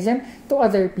microorganism to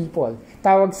other people.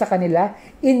 Tawag sa kanila,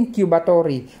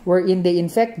 incubatory, wherein they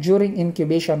infect during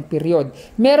incubation period.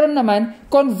 Meron naman,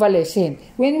 convalescent.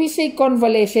 When we say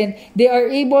convalescent, they are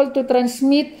able to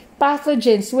transmit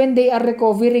pathogens when they are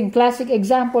recovering. Classic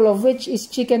example of which is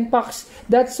chickenpox.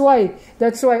 That's why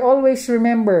always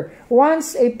remember,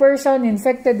 once a person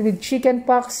infected with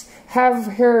chickenpox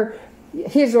have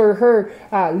his or her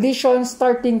lesions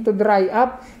starting to dry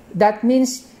up, that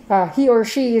means he or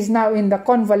she is now in the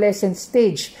convalescent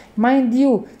stage. Mind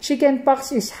you,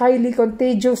 chickenpox is highly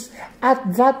contagious at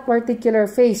that particular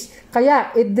phase.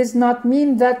 Kaya, it does not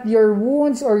mean that your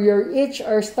wounds or your itch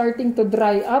are starting to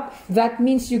dry up. That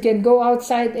means you can go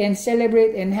outside and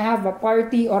celebrate and have a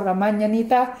party or a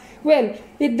mañanita. Well,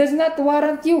 it does not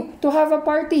warrant you to have a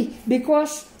party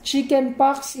because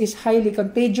chickenpox is highly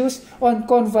contagious on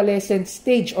convalescent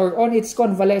stage or on its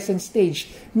convalescent stage,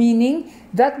 meaning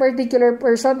that particular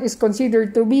person is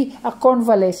considered to be a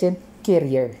convalescent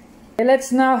carrier.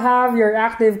 Let's now have your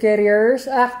active carriers.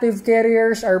 Active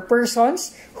carriers are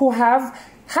persons who have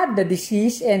had the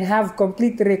disease and have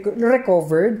completely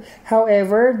recovered.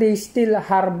 However, they still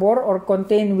harbor or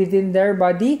contain within their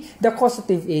body the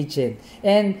causative agent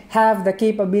and have the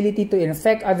capability to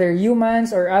infect other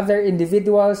humans or other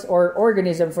individuals or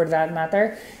organism for that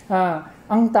matter.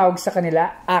 Ang tawag sa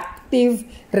kanila, active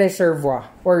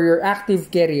reservoir or your active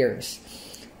carriers.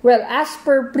 Well, as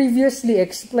per previously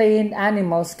explained,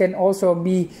 animals can also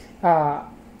be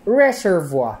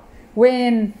reservoir.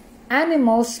 When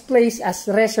animals place as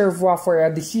reservoir for a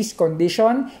disease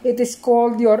condition, it is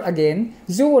called your, again,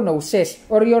 zoonosis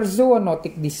or your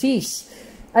zoonotic disease.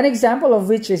 An example of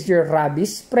which is your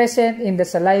rabies, present in the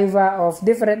saliva of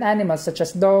different animals such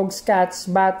as dogs, cats,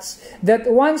 bats, that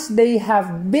once they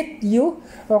have bit you,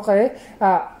 okay,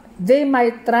 they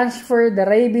might transfer the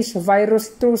rabies virus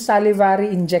through salivary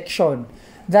injection.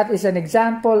 That is an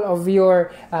example of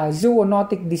your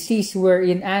zoonotic disease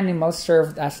wherein animals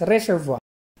served as reservoir.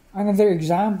 Another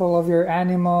example of your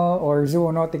animal or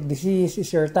zoonotic disease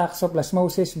is your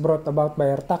toxoplasmosis brought about by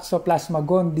your Toxoplasma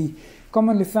gondii,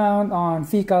 commonly found on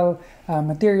fecal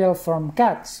material from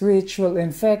cats, which will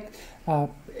infect,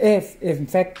 if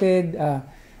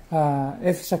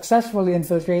successfully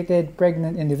infiltrated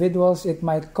pregnant individuals. It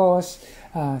might cause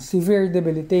severe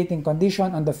debilitating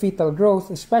condition on the fetal growth,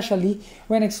 especially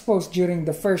when exposed during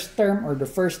the first term or the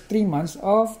first 3 months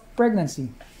of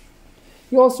pregnancy.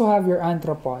 You also have your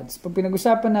arthropods. Pag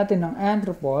pinag-usapan natin ng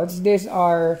arthropods, these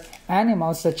are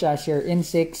animals such as your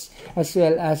insects as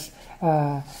well as,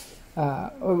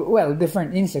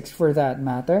 different insects for that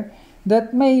matter,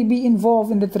 that may be involved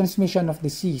in the transmission of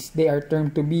disease. They are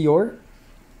termed to be your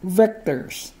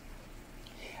vectors.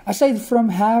 Aside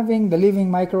from having the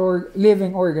living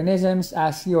organisms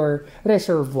as your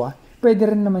reservoir,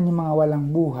 pwede rin naman yung mga walang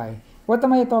buhay. What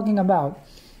am I talking about?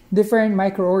 Different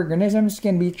microorganisms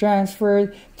can be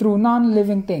transferred through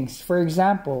non-living things. For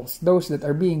example, those that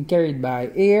are being carried by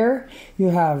air.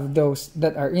 You have those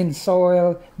that are in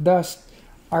soil, dust,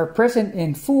 are present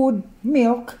in food,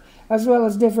 milk, as well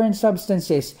as different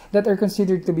substances that are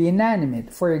considered to be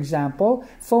inanimate. For example,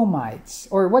 fomites,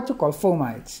 or what you call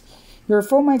fomites. Your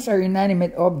fomites are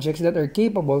inanimate objects that are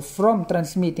capable from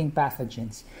transmitting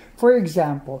pathogens. For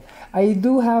example, I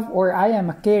am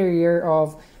a carrier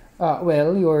of a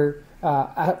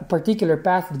particular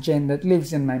pathogen that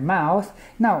lives in my mouth.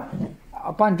 Now,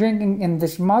 upon drinking in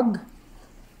this mug,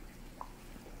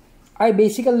 I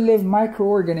basically leave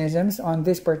microorganisms on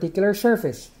this particular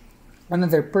surface.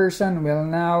 Another person will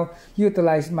now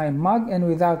utilize my mug, and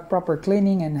without proper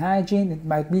cleaning and hygiene, it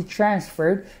might be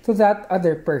transferred to that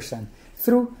other person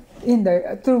through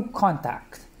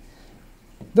contact.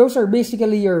 Those are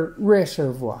basically your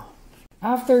reservoir.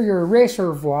 After your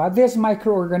reservoir, these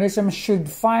microorganisms should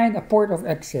find a port of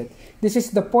exit. This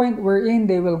is the point wherein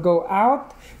they will go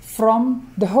out from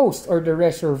the host or the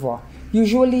reservoir.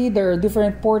 Usually, there are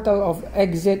different portal of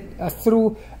exit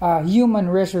through human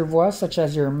reservoirs, such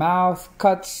as your mouth,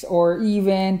 cuts, or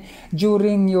even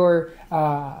during your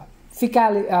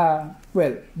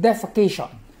defecation,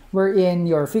 wherein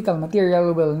your fecal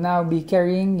material will now be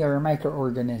carrying your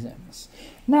microorganisms.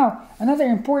 Now, another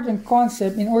important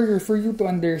concept in order for you to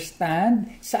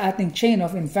understand sa ating chain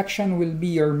of infection will be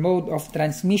your mode of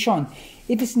transmission.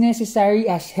 It is necessary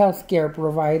as healthcare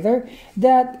provider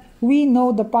that we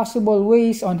know the possible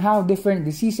ways on how different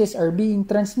diseases are being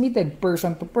transmitted,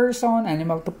 person to person,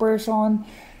 animal to person,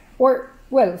 or,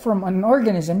 from an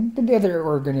organism to the other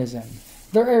organism.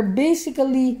 There are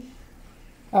basically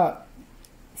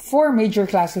 4 major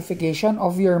classification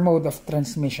of your mode of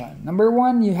transmission. Number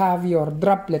 1, you have your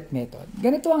droplet method.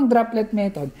 Ganito ang droplet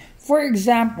method. For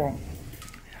example,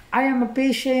 I am a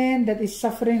patient that is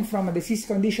suffering from a disease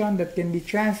condition that can be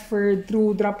transferred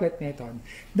through droplet method.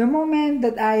 The moment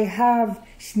that I have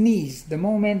sneezed, the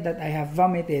moment that I have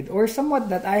vomited, or somewhat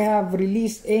that I have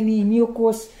released any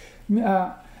mucus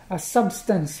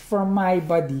substance from my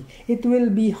body, it will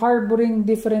be harboring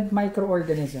different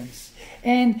microorganisms.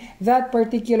 And that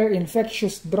particular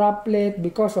infectious droplet,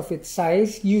 because of its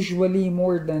size, usually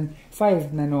more than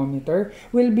 5 nanometer,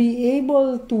 will be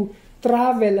able to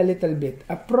travel a little bit,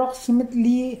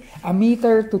 approximately 1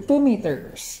 meter to 2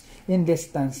 meters in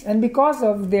distance. And because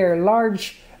of their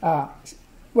large, a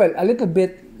little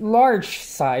bit large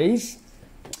size,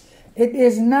 it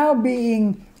is now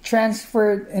being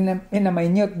transferred in a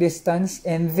minute distance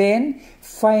and then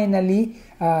finally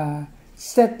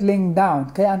settling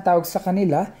down. Kaya ang tawag sa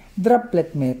kanila,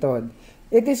 droplet method.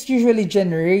 It is usually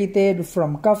generated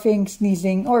from coughing,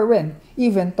 sneezing, or when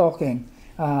even talking.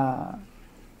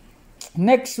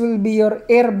 Next will be your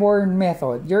airborne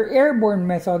method. Your airborne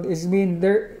method is when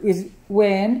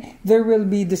there will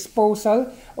be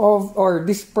dispersal of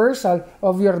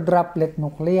your droplet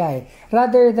nuclei.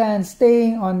 Rather than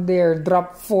staying on their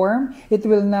drop form, it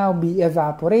will now be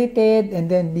evaporated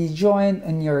and then be joined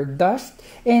in your dust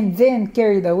and then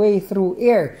carried away through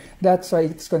air. That's why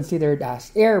it's considered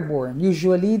as airborne.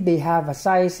 Usually, they have a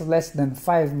size less than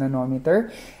 5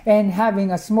 nanometer, and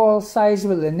having a small size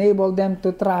will enable them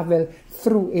to travel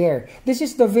through air. This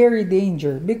is the very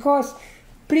danger because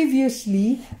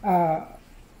previously,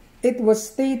 it was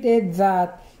stated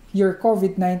that your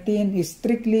COVID-19 is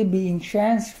strictly being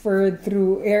transferred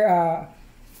through air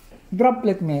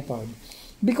droplet method.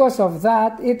 Because of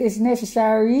that, it is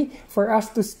necessary for us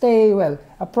to stay,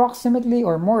 approximately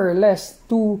or more or less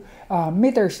 2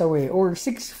 meters away or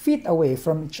 6 feet away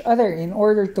from each other in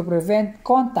order to prevent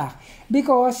contact.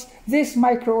 Because these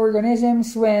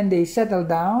microorganisms, when they settle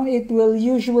down, it will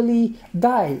usually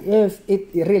die if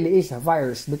it really is a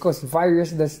virus, because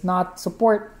virus does not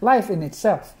support life in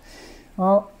itself.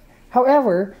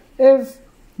 However, if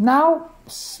now,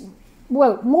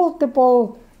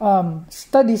 multiple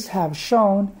studies have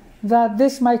shown that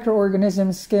these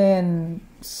microorganisms can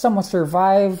somewhat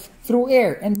survive through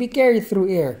air and be carried through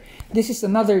air. This is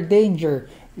another danger.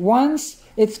 Once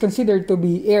it's considered to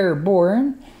be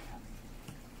airborne,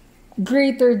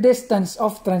 greater distance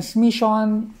of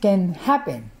transmission can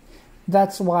happen.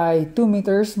 That's why 2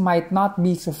 meters might not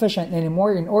be sufficient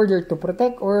anymore in order to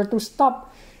protect or to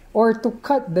stop or to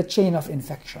cut the chain of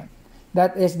infection.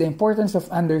 That is the importance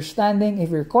of understanding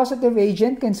if your causative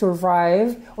agent can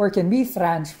survive or can be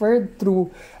transferred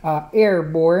through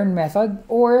airborne method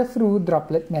or through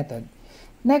droplet method.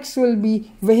 Next will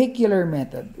be vehicular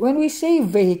method. When we say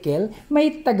vehicle,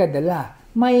 may tagadala,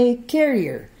 may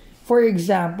carrier. For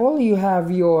example, you have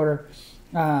your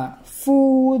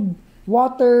food,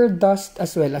 water, dust,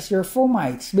 as well as your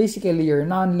fomites, basically your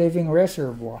non-living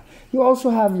reservoir. You also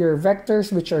have your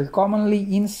vectors, which are commonly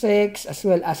insects as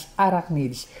well as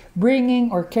arachnids,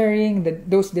 bringing or carrying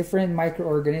those different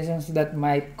microorganisms that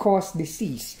might cause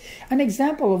disease. An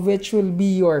example of which will be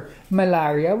your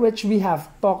malaria, which we have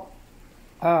talked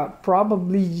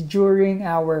probably during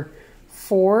our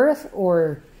 4th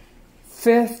or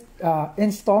 5th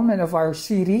installment of our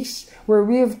series, where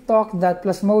we've talked that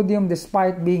Plasmodium,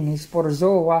 despite being a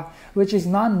sporozoa, which is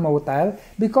non-motile,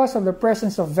 because of the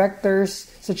presence of vectors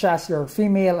such as your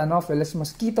female Anopheles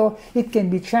mosquito, it can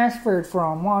be transferred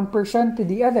from one person to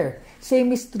the other.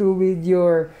 Same is true with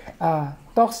your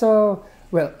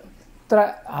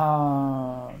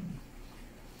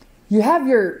you have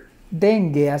your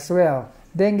dengue as well.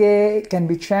 Dengue can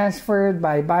be transferred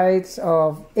by bites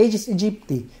of Aedes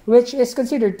aegypti, which is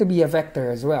considered to be a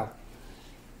vector as well.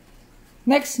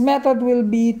 Next method will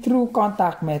be through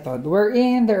contact method,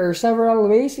 wherein there are several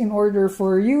ways in order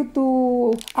for you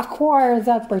to acquire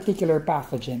that particular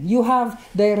pathogen. You have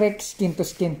direct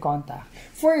skin-to-skin contact.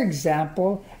 For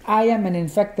example, I am an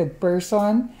infected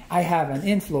person, I have an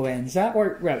influenza,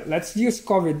 or let's use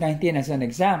COVID-19 as an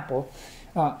example.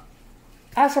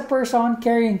 As a person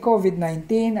carrying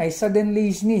COVID-19, I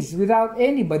suddenly sneeze without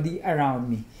anybody around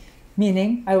me.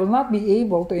 Meaning, I will not be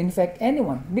able to infect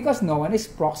anyone because no one is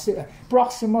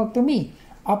proximal to me.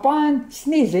 Upon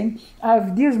sneezing,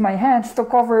 I've used my hands to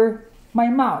cover my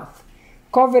mouth.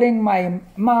 Covering my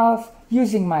mouth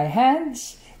using my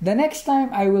hands, the next time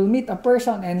I will meet a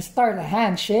person and start a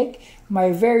handshake,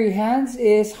 my very hands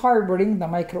is harboring the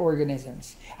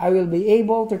microorganisms. I will be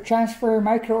able to transfer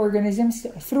microorganisms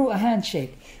through a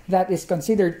handshake. That is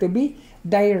considered to be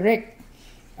direct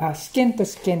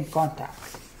skin-to-skin contact.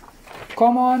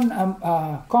 Common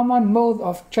mode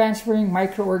of transferring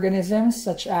microorganisms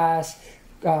such as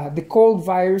the cold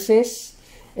viruses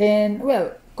and,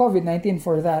 COVID-19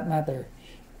 for that matter.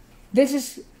 This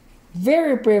is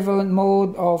very prevalent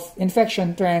mode of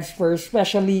infection transfer,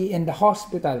 especially in the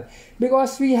hospital,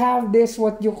 because we have this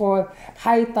what you call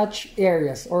high touch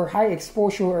areas or high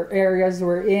exposure areas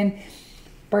wherein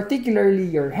particularly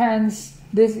your hands,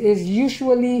 this is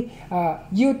usually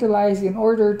utilized in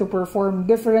order to perform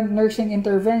different nursing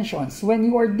interventions. When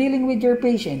you are dealing with your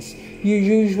patients, you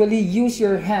usually use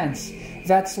your hands.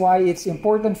 That's why it's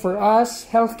important for us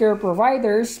healthcare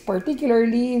providers,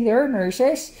 particularly their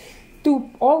nurses, to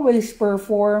always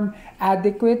perform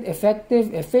adequate,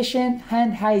 effective, efficient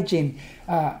hand hygiene,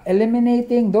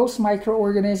 eliminating those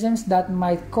microorganisms that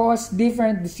might cause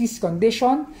different disease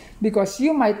condition because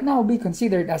you might now be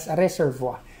considered as a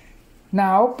reservoir.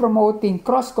 Now, promoting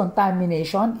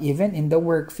cross-contamination even in the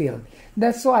work field.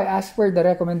 That's why, as per the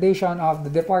recommendation of the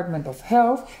Department of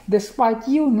Health, despite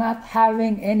you not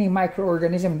having any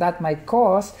microorganism that might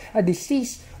cause a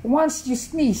disease, once you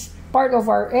sneeze, part of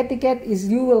our etiquette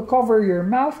is you will cover your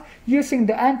mouth using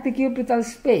the antecubital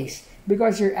space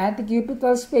because your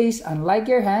antecubital space, unlike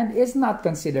your hand, is not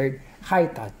considered high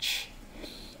touch.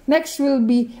 Next will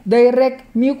be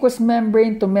direct mucous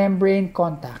membrane to membrane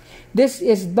contact. This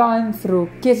is done through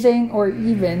kissing or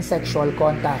even sexual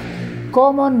contact.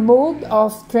 Common mode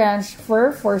of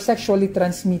transfer for sexually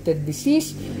transmitted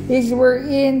disease is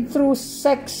wherein through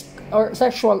sex or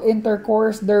sexual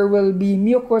intercourse, there will be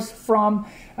mucus from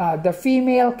the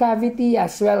female cavity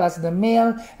as well as the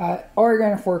male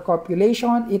organ for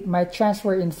copulation. It might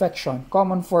transfer infection.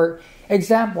 Common for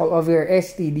example of your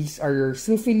STDs are your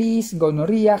syphilis,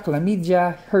 gonorrhea,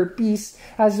 chlamydia, herpes,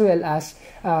 as well as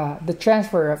the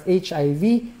transfer of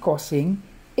HIV causing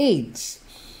AIDS.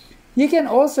 You can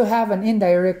also have an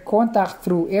indirect contact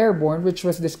through airborne, which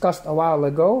was discussed a while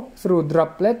ago, through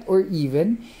droplet or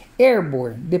even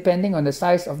airborne, depending on the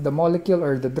size of the molecule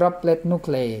or the droplet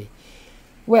nuclei.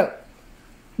 Well,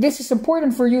 this is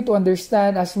important for you to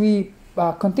understand as we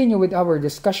continue with our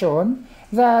discussion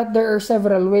that there are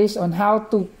several ways on how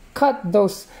to cut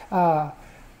those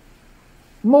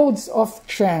modes of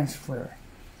transfer.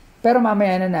 Pero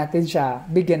mamaya na natin siya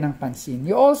bigyan ng pansin.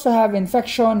 You also have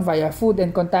infection via food and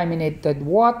contaminated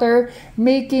water,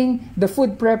 making the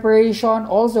food preparation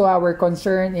also our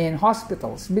concern in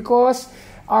hospitals because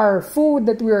our food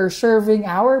that we are serving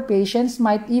our patients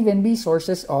might even be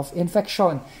sources of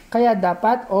infection. Kaya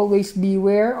dapat always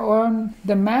beware on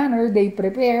the manner they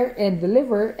prepare and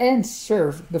deliver and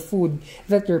serve the food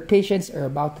that your patients are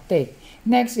about to take.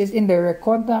 Next is indirect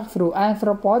contact through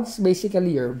arthropods,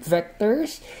 basically your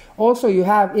vectors. Also, you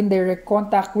have indirect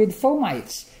contact with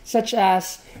fomites, such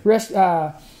as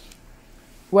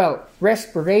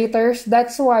respirators.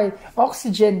 That's why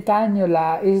oxygen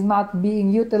cannula is not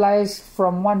being utilized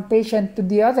from one patient to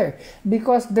the other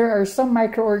because there are some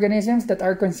microorganisms that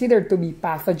are considered to be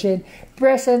pathogen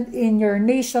present in your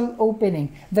nasal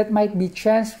opening that might be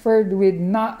transferred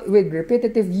with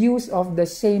repetitive use of the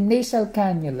same nasal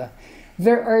cannula.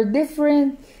 There are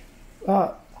different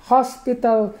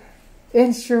hospital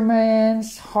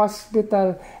instruments,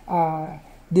 hospital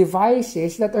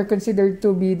devices that are considered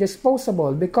to be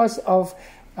disposable. Because of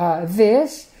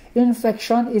this,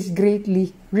 infection is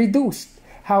greatly reduced.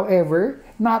 However,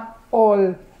 not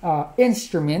all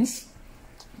instruments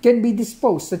can be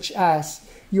disposed, such as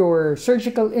your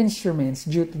surgical instruments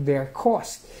due to their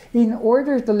cost. In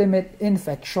order to limit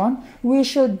infection, we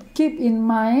should keep in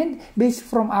mind, based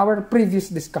from our previous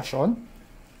discussion,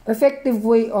 effective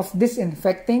way of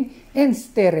disinfecting and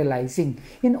sterilizing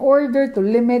in order to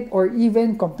limit or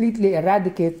even completely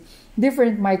eradicate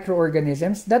different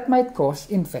microorganisms that might cause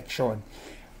infection.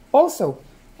 Also,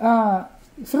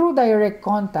 through direct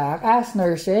contact, as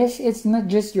nurses, it's not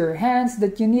just your hands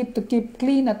that you need to keep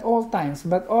clean at all times,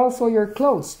 but also your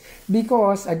clothes.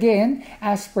 Because, again,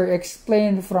 as per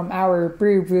explained from our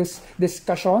previous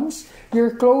discussions,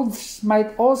 your clothes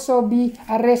might also be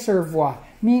a reservoir,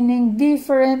 meaning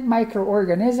different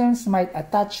microorganisms might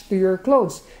attach to your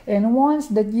clothes. And once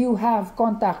that you have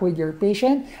contact with your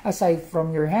patient, aside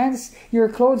from your hands, your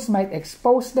clothes might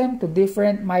expose them to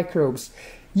different microbes.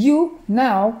 You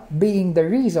now being the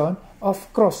reason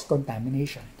of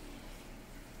cross-contamination.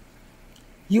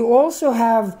 You also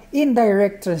have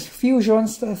indirect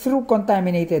transfusions through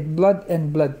contaminated blood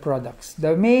and blood products.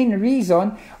 The main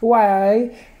reason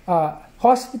why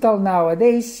hospital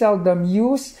nowadays seldom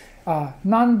use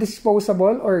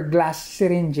non-disposable or glass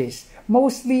syringes.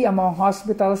 Mostly among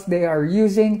hospitals, they are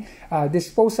using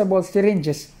disposable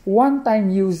syringes, one-time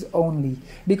use only,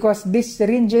 because these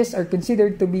syringes are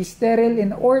considered to be sterile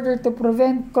in order to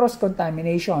prevent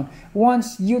cross-contamination.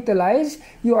 Once utilized,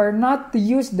 you are not to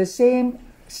use the same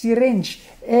syringe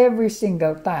every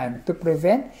single time to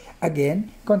prevent,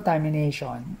 again,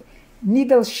 contamination.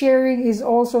 Needle sharing is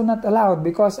also not allowed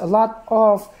because a lot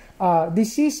of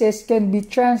diseases can be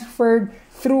transferred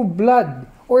through blood,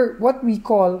 or what we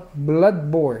call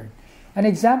bloodborne. An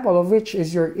example of which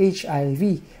is your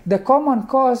HIV. The common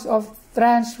cause of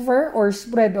transfer or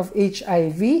spread of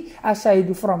HIV,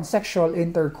 aside from sexual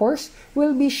intercourse,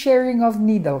 will be sharing of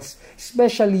needles,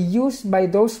 especially used by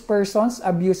those persons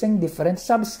abusing different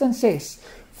substances.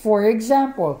 For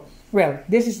example, well,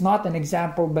 this is not an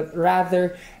example, but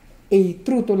rather a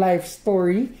true-to-life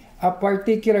story, a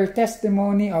particular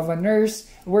testimony of a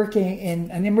nurse working in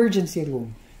an emergency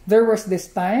room. There was this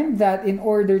time that in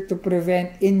order to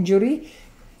prevent injury,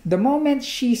 the moment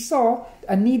she saw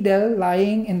a needle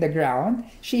lying in the ground,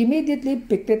 she immediately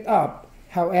picked it up.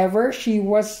 However, she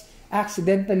was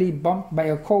accidentally bumped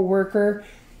by a co-worker,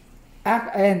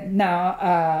 and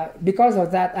now, because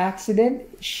of that accident,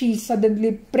 she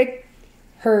suddenly pricked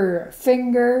her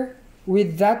finger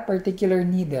with that particular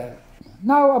needle.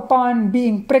 Now, upon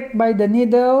being pricked by the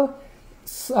needle,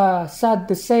 sad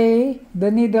to say,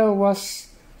 the needle was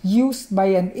used by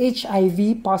an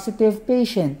HIV positive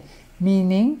patient,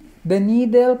 meaning the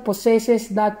needle possesses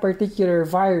that particular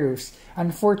virus.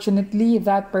 Unfortunately,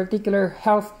 that particular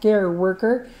healthcare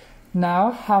worker now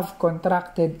have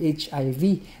contracted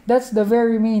HIV. That's the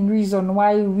very main reason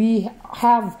why we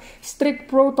have strict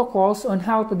protocols on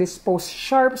how to dispose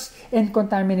sharps and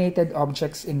contaminated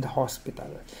objects in the hospital.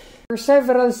 There are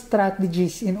several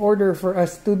strategies in order for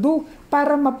us to do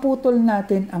para maputol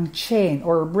natin ang chain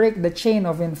or break the chain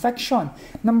of infection.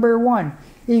 Number one,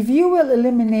 if you will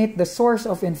eliminate the source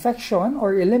of infection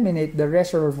or eliminate the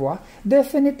reservoir,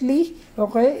 definitely,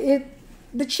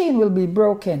 the chain will be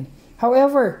broken.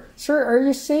 However, sir, are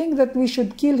you saying that we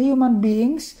should kill human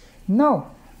beings? No.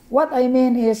 What I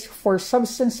mean is for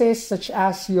substances such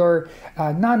as your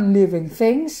non-living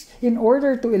things, in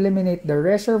order to eliminate the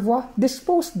reservoir,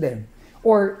 dispose them.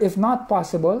 or if not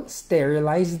possible,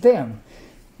 sterilize them.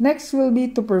 Next will be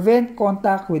to prevent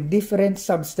contact with different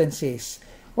substances.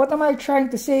 What am I trying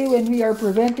to say when we are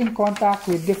preventing contact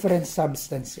with different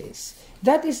substances?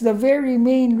 That is the very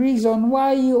main reason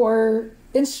why you are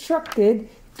instructed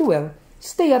to, well,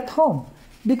 stay at home.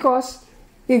 Because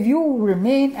if you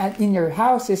remain in your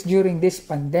houses during this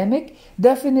pandemic,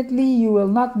 definitely you will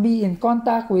not be in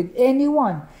contact with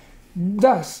anyone,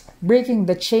 thus breaking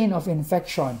the chain of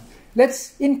infection.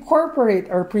 Let's incorporate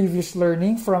our previous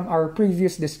learning from our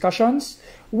previous discussions.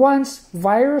 Once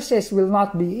viruses will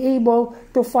not be able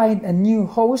to find a new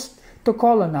host to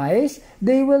colonize,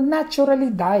 they will naturally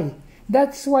die.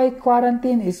 That's why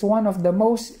quarantine is one of the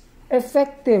most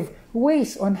effective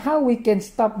ways on how we can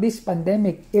stop this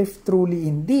pandemic if truly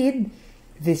indeed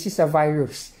this is a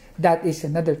virus. That is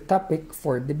another topic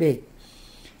for debate.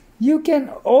 You can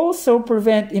also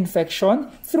prevent infection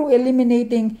through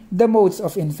eliminating the modes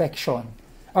of infection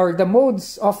or the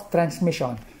modes of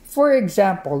transmission. For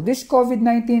example, this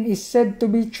COVID-19 is said to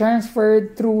be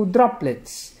transferred through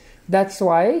droplets. That's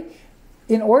why,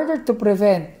 in order to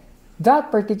prevent that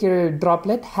particular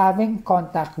droplet having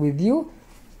contact with you,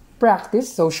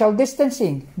 practice social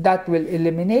distancing. That will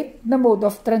eliminate the mode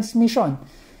of transmission.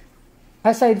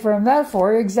 Aside from that,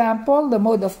 for example, the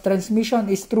mode of transmission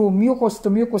is through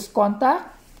mucus-to-mucus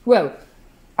contact. Well,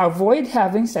 avoid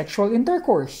having sexual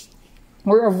intercourse,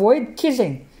 or avoid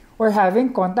kissing, or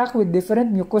having contact with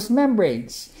different mucous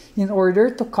membranes in order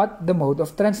to cut the mode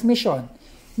of transmission.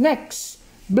 Next,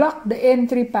 block the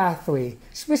entry pathway.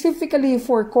 Specifically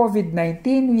for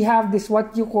COVID-19, we have this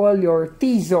what you call your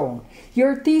T-zone.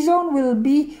 Your T-zone will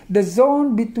be the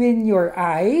zone between your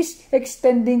eyes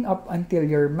extending up until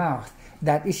your mouth.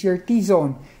 That is your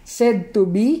T-zone, said to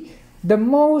be the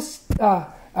most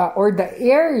or the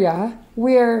area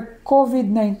where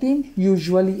COVID-19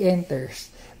 usually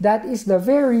enters. That is the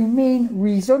very main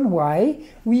reason why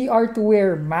we are to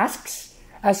wear masks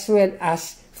as well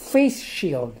as face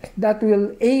shield that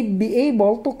will be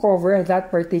able to cover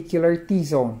that particular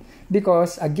T-zone.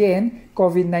 Because again,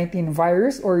 COVID-19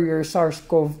 virus or your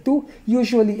SARS-CoV-2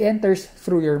 usually enters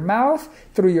through your mouth,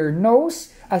 through your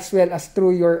nose, as well as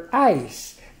through your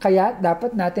eyes. Kaya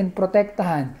dapat natin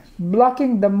protektahan.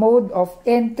 Blocking the mode of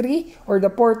entry or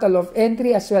the portal of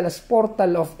entry as well as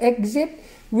portal of exit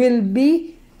will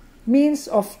be means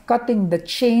of cutting the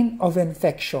chain of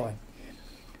infection.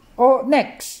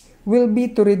 Next will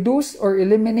be to reduce or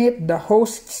eliminate the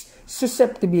host's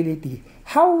susceptibility.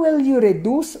 How will you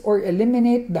reduce or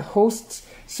eliminate the host's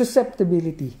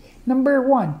susceptibility? Number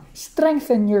 1,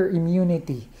 strengthen your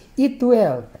immunity. Eat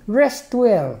well, rest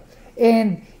well,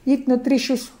 and eat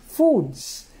nutritious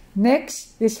foods.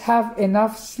 Next is have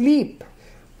enough sleep.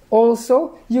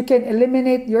 Also, you can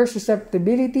eliminate your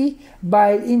susceptibility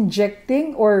by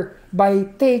injecting or by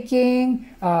taking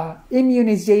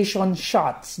immunization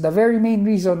shots. The very main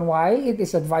reason why it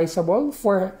is advisable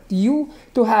for you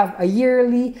to have a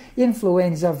yearly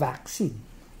influenza vaccine.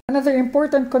 Another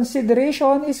important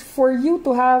consideration is for you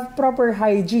to have proper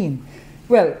hygiene.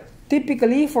 Well,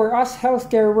 typically, for us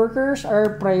healthcare workers,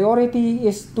 our priority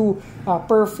is to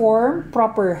perform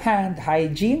proper hand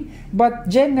hygiene. But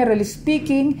generally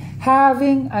speaking,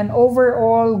 having an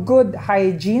overall good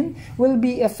hygiene will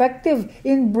be effective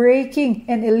in breaking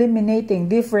and eliminating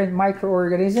different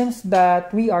microorganisms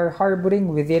that we are harboring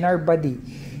within our body.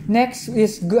 Next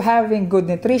is having good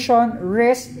nutrition,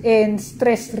 rest, and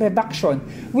stress reduction,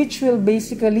 which will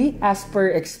basically, as per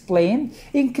explained,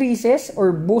 increases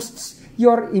or boosts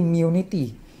your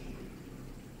immunity.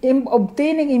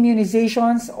 Obtaining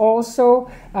immunizations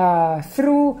also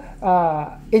through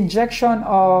injection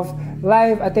of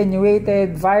live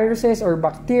attenuated viruses or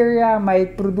bacteria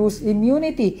might produce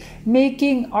immunity,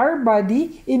 making our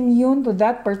body immune to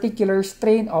that particular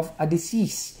strain of a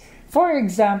disease. For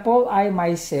example, I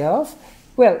myself,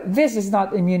 well, this is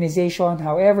not immunization,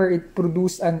 however, it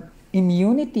produced an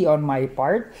immunity on my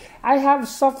part. I have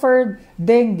suffered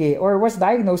dengue or was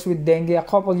diagnosed with dengue a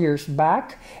couple years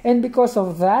back, and because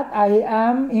of that, I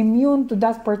am immune to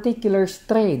that particular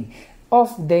strain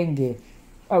of dengue.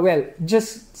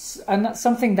 Just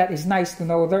something that is nice to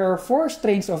know. There are 4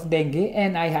 strains of dengue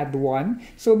and I had 1.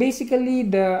 So basically,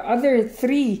 the other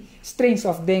 3 strains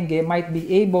of dengue might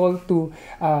be able to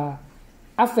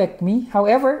affect me.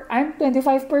 However, I'm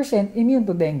 25% immune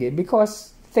to dengue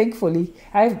because thankfully,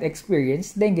 I've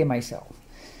experienced dengue myself.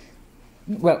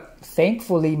 Well,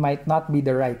 thankfully might not be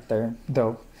the right term,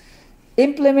 though.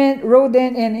 Implement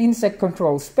rodent and insect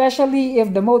control, especially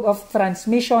if the mode of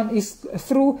transmission is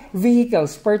through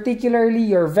vehicles, particularly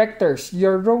your vectors,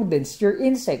 your rodents, your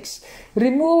insects.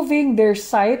 Removing their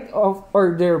site of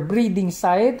or their breeding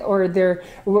site or their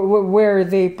where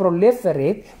they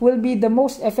proliferate will be the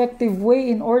most effective way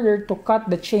in order to cut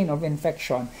the chain of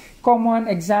infection. Common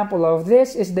example of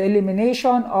this is the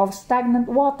elimination of stagnant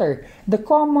water. The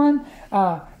common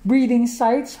breeding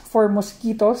sites for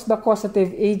mosquitoes, the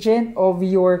causative agent of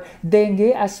your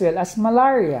dengue as well as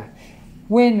malaria.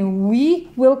 When we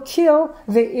will kill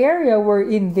the area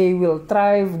wherein they will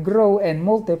thrive, grow, and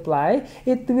multiply,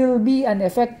 it will be an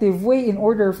effective way in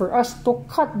order for us to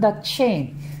cut that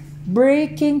chain,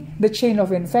 breaking the chain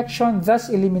of infection, thus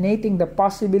eliminating the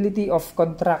possibility of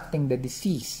contracting the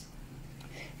disease.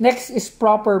 Next is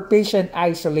proper patient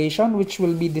isolation, which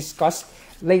will be discussed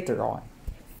later on.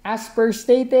 As per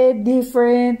stated,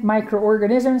 different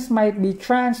microorganisms might be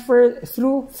transferred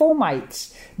through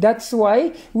fomites. That's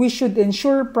why we should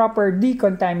ensure proper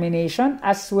decontamination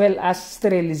as well as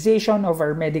sterilization of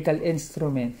our medical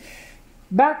instrument.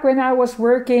 Back when I was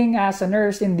working as a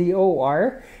nurse in the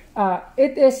OR,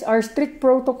 it is our strict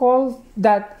protocol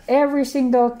that every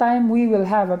single time we will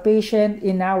have a patient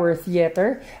in our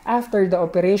theater, after the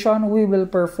operation, we will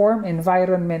perform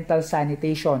environmental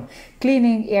sanitation,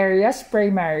 cleaning areas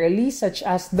primarily such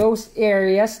as those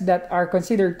areas that are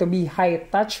considered to be high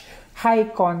touch, high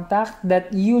contact,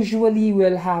 that usually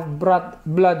will have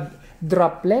blood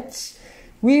droplets.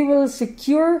 We will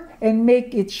secure and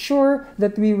make it sure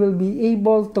that we will be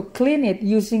able to clean it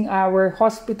using our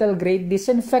hospital-grade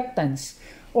disinfectants.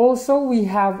 Also, we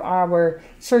have our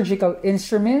surgical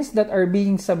instruments that are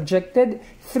being subjected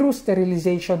through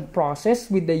sterilization process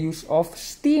with the use of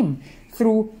steam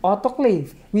through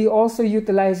autoclave. We also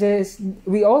utilize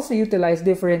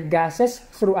different gases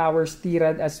through our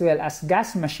STIRAD as well as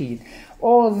gas machine.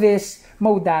 All these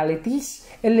modalities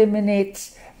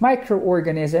eliminates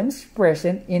microorganisms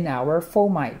present in our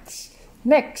fomites.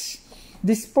 Next,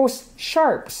 dispose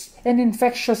sharps and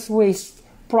infectious waste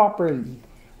properly.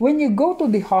 When you go to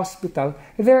the hospital,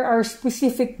 there are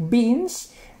specific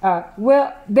bins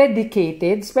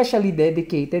specially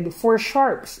dedicated for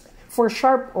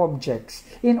sharp objects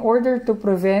in order to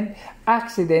prevent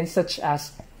accidents such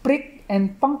as prick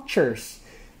and punctures.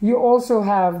 You also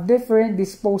have different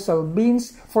disposal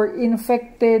bins for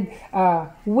infected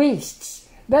wastes.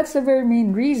 That's the very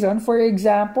main reason. For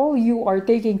example, you are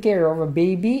taking care of a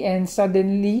baby and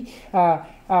suddenly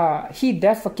he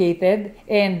defecated,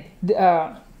 and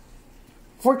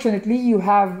fortunately you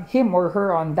have him or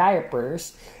her on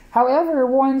diapers. However,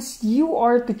 once you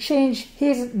are to change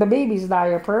the baby's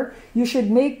diaper, you should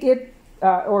make it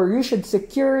you should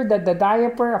secure that the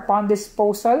diaper upon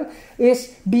disposal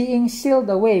is being sealed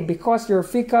away, because your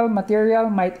fecal material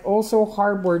might also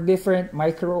harbor different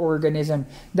microorganisms.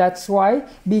 That's why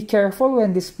be careful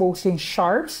when disposing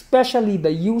sharps, especially the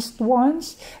used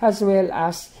ones, as well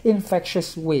as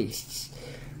infectious wastes.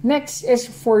 Next is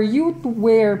for you to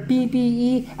wear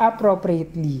PPE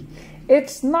appropriately.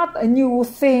 It's not a new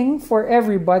thing for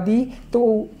everybody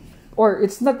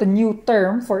it's not a new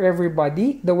term for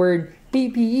everybody, the word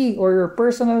PPE or your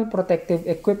personal protective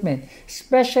equipment,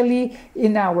 especially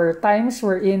in our times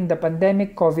wherein the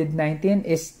pandemic COVID-19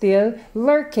 is still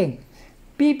lurking.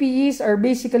 PPEs are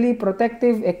basically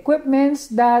protective equipments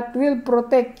that will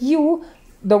protect you,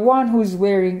 the one who's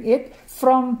wearing it,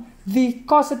 from the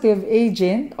causative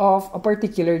agent of a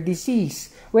particular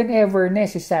disease. Whenever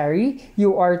necessary,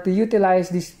 you are to utilize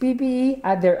this PPE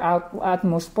at their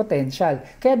utmost potential.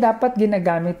 Kaya dapat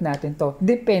ginagamit natin to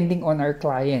depending on our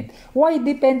client. Why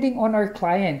depending on our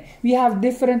client? We have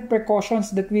different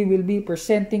precautions that we will be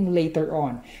presenting later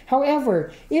on.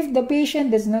 However, if the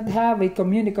patient does not have a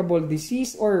communicable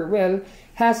disease or,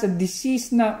 has a disease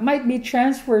that might be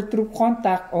transferred through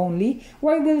contact only,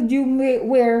 why will you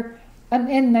wear an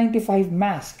N95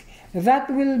 mask?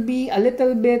 That will be a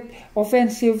little bit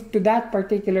offensive to that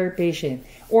particular patient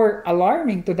or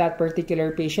alarming to that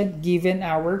particular patient given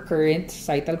our current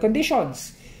societal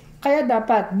conditions. Kaya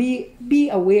dapat be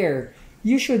aware.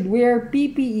 You should wear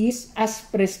PPEs as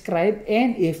prescribed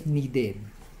and if needed.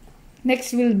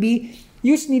 Next will be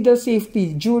use needle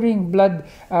safety during blood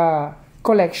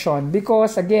collection,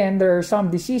 because again, there are some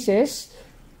diseases,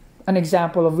 an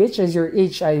example of which is your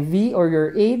HIV or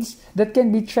your AIDS, that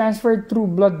can be transferred through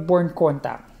blood-borne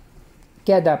contact.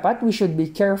 Kaya dapat we should be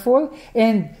careful,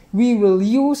 and we will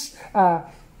use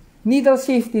needle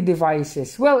safety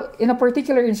devices. Well, in a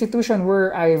particular institution where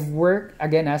I've worked,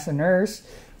 again as a nurse,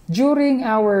 during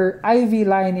our IV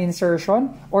line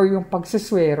insertion or yung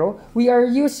pagsuswero, we are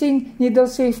using needle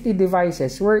safety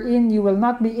devices wherein you will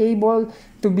not be able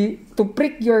to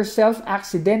prick yourself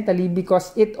accidentally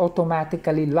because it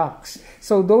automatically locks.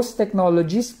 So those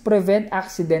technologies prevent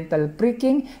accidental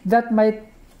pricking that might,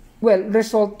 well,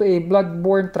 result to a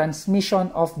bloodborne transmission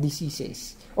of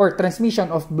diseases or transmission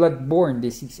of bloodborne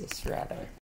diseases rather.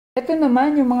 Ito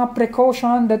naman yung mga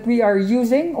precaution that we are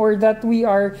using or that we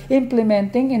are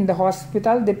implementing in the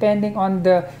hospital depending on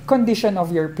the condition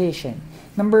of your patient.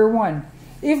 Number 1,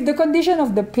 if the condition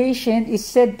of the patient is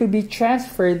said to be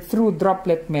transferred through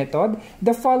droplet method,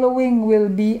 the following will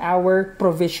be our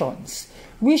provisions.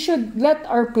 We should let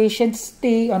our patients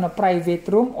stay on a private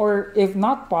room or if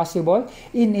not possible,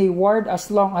 in a ward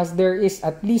as long as there is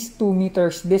at least 2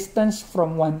 meters distance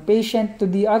from one patient to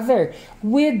the other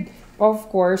with, of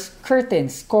course,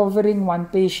 curtains covering one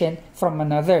patient from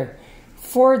another.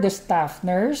 For the staff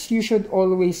nurse, you should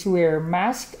always wear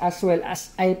mask as well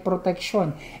as eye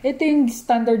protection. Ito yung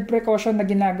standard precaution na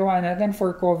ginagawa natin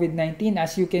for COVID-19.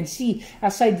 As you can see,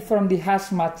 aside from the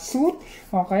hazmat suit,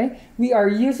 okay, we are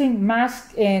using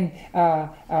mask and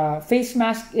face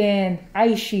mask and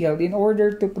eye shield in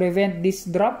order to prevent this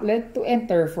droplet to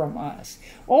enter from us.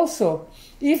 Also,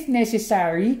 if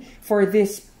necessary for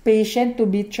this patient to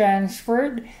be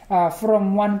transferred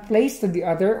from one place to the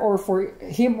other or for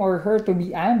him or her to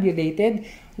be ambulated,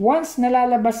 once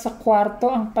nalalabas sa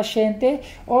kwarto ang pasyente,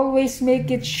 always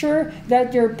make it sure that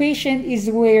your patient is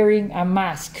wearing a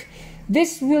mask.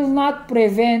 This will not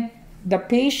prevent the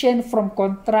patient from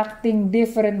contracting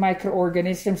different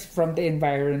microorganisms from the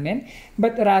environment,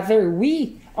 but rather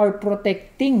we are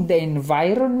protecting the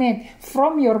environment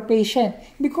from your patient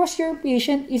because your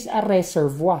patient is a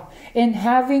reservoir and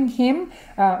having him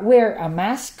wear a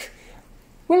mask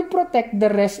will protect the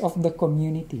rest of the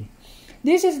community.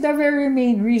 This is the very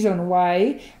main reason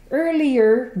why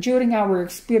earlier during our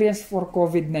experience for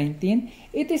COVID-19,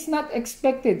 it is not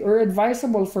expected or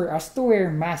advisable for us to wear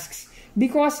masks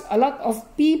because a lot of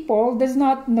people does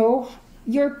not know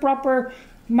your proper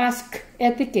mask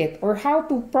etiquette or how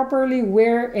to properly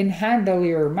wear and handle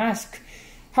your mask.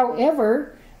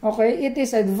 However, okay, it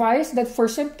is advised that for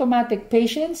symptomatic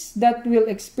patients that will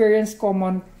experience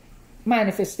common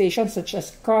manifestations such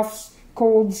as coughs,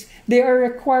 colds, they are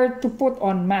required to put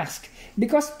on mask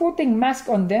because putting mask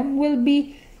on them will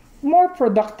be more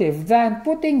productive than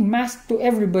putting mask to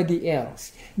everybody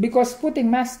else because putting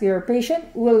mask to your patient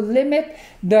will limit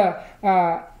the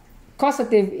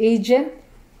causative agent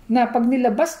na pag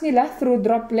nilabas nila through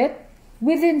droplet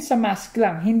within sa mask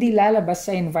lang, hindi lalabas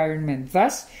sa environment,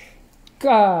 thus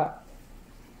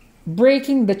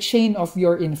breaking the chain of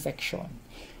your infection.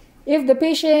 If the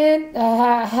patient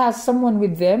has someone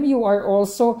with them, you are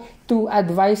also to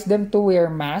advise them to wear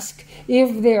mask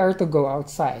if they are to go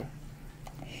outside.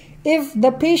 If the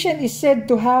patient is said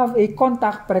to have a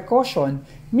contact precaution,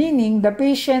 meaning the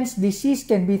patient's disease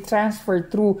can be transferred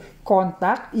through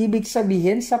contact, ibig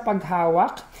sabihin sa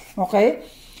paghawak, okay?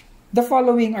 The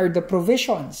following are the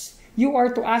provisions. You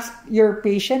are to ask your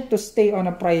patient to stay on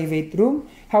a private room.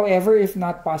 However, if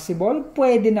not possible,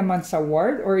 pwede naman sa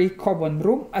ward or a common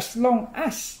room as long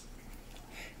as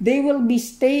they will be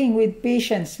staying with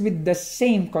patients with the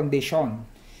same condition.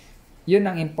 Yun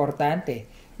ang importante.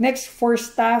 Next, for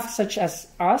staff such as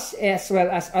us, as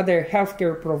well as other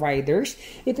healthcare providers,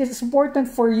 it is important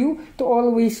for you to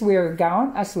always wear gown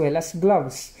as well as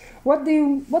gloves. What do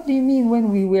you mean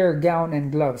when we wear gown and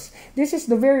gloves? This is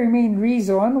the very main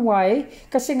reason why,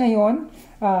 kasi ngayon,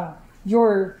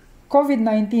 your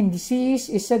COVID-19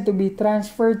 disease is said to be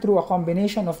transferred through a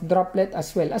combination of droplet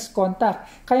as well as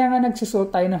contact. Kaya nga nagsusuot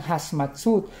tayo ng hazmat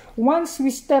suit. Once we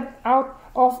step out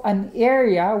of an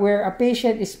area where a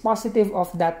patient is positive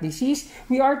of that disease,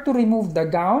 we are to remove the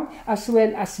gown as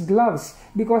well as gloves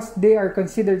because they are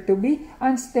considered to be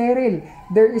unsterile.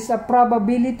 There is a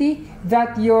probability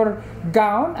that your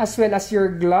gown as well as your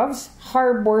gloves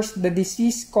harbors the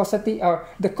disease causative or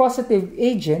the causative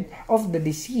agent of the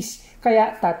disease.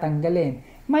 Kaya tatanggalin.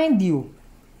 Mind you,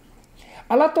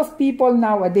 a lot of people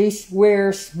nowadays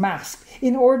wears masks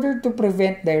in order to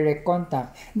prevent direct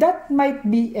contact. That might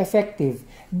be effective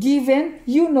given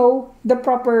you know the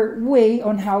proper way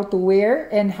on how to wear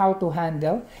and how to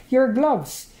handle your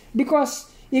gloves. Because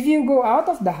if you go out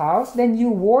of the house, then you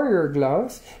wore your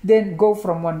gloves, then go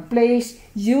from one place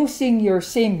using your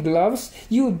same gloves,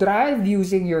 you drive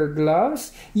using your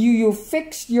gloves, you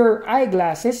fix your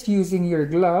eyeglasses using your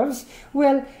gloves,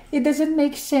 well, it doesn't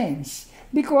make sense.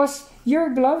 Because your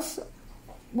gloves,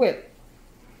 well,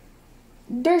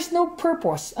 there's no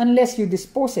purpose unless you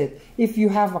dispose it. If you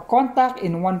have a contact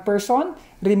in one person,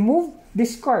 remove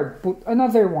discard, put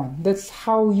another one. That's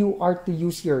how you are to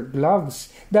use your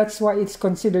gloves. That's why it's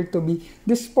considered to be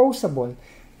disposable.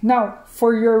 Now,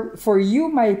 for you,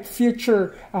 my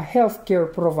future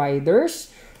healthcare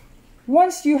providers,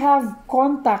 once you have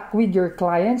contact with your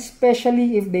clients,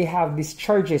 especially if they have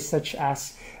discharges such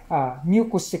as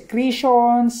mucus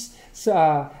secretions,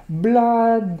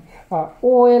 blood,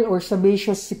 oil or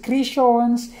sebaceous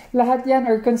secretions, lahat yan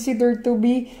are considered to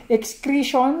be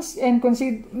excretions and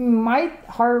might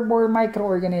harbor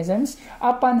microorganisms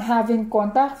upon having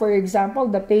contact. For example,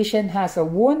 the patient has a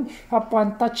wound,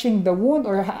 upon touching the wound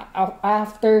or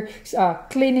after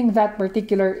cleaning that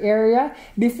particular area,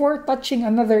 before touching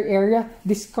another area,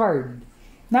 discard.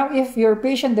 Now, if your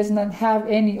patient does not have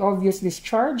any obvious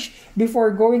discharge,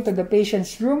 before going to the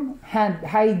patient's room, hand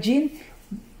hygiene,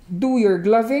 do your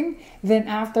gloving. Then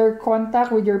after contact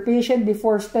with your patient,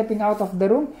 before stepping out of the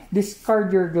room,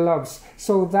 discard your gloves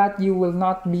so that you will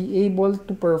not be able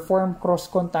to perform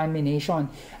cross-contamination.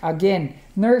 Again,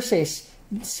 nurses,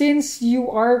 since you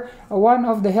are one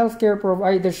of the healthcare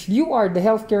providers, you are the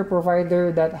healthcare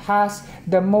provider that has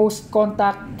the most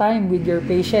contact time with your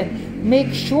patient.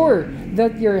 Make sure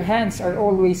that your hands are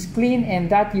always clean and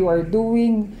that you are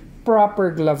doing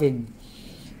proper gloving.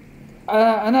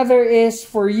 Another is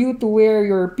for you to wear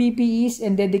your PPEs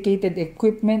and dedicated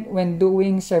equipment when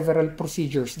doing several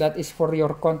procedures. That is for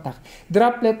your contact.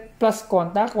 Droplet plus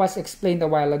contact was explained a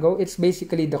while ago. It's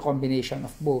basically the combination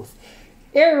of both.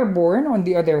 Airborne, on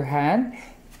the other hand,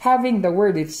 having the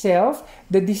word itself,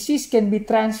 the disease can be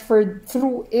transferred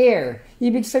through air.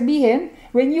 Ibig sabihin,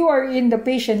 when you are in the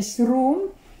patient's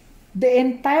room, the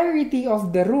entirety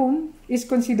of the room is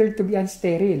considered to be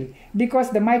unsterile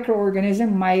because the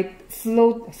microorganism might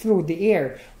float through the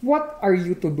air. What are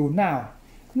you to do now?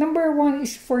 Number one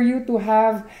is for you to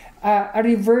have a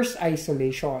reverse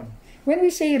isolation. When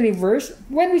we say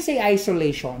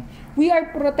isolation, we are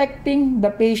protecting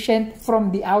the patient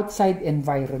from the outside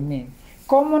environment.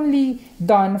 Commonly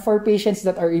done for patients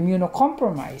that are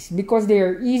immunocompromised because they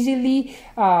easily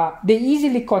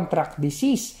contract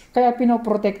disease. Kaya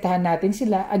pinoprotektahan natin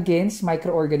sila against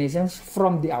microorganisms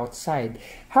from the outside.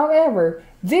 However,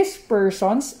 these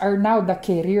persons are now the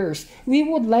carriers. We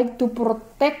would like to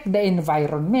protect the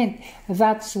environment.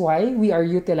 That's why we are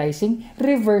utilizing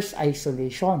reverse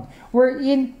isolation,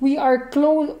 wherein we are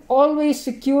always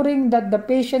securing that the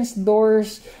patient's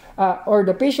doors or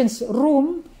the patient's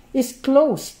room is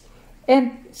closed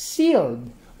and sealed.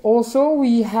 Also,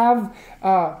 we have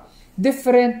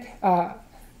different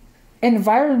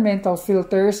environmental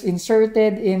filters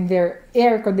inserted in their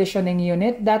air conditioning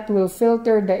unit that will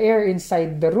filter the air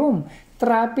inside the room,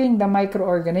 trapping the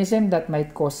microorganism that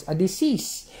might cause a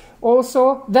disease.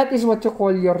 Also, that is what you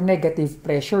call your negative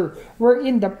pressure,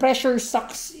 wherein the pressure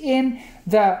sucks in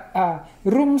the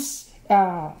room's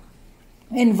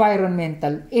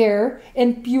environmental air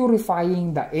and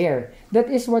purifying the air. That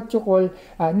is what you call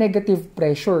negative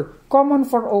pressure. Common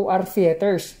for OR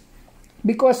theaters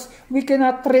because we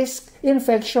cannot risk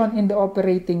infection in the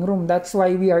operating room. That's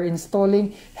why we are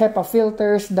installing HEPA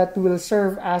filters that will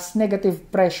serve as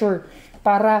negative pressure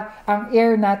para ang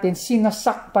air natin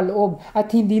sinasak paloob at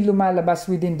hindi lumalabas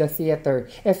within the theater,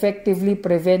 effectively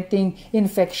preventing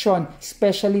infection,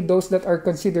 especially those that are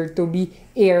considered to be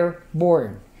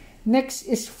airborne. Next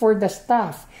is for the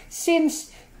staff.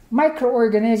 Since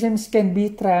microorganisms can be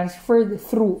transferred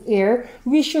through air,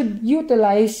 we should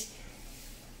utilize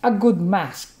a good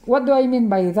mask. What do I mean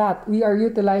by that? We are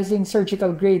utilizing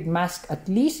surgical grade mask at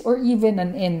least or even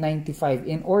an N95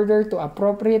 in order to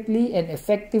appropriately and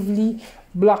effectively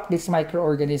block these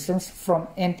microorganisms from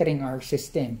entering our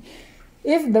system.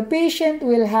 If the patient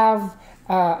will have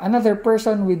another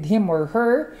person with him or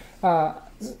her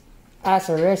as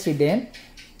a resident,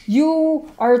 you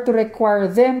are to require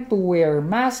them to wear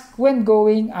masks when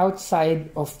going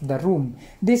outside of the room.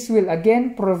 This will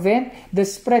again prevent the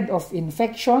spread of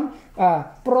infection,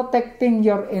 protecting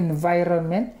your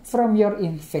environment from your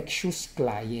infectious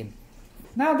client.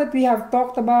 Now that we have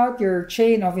talked about your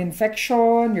chain of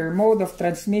infection, your mode of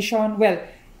transmission,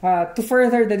 to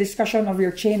further the discussion of your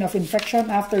chain of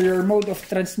infection after your mode of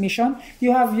transmission,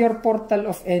 you have your portal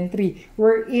of entry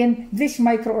wherein these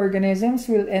microorganisms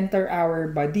will enter our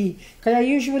body. Kaya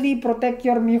usually protect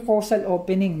your mucosal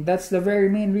opening. That's the very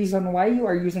main reason why you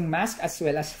are using mask as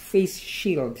well as face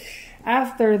shield.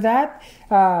 After that,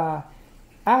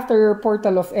 after your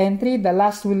portal of entry, the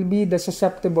last will be the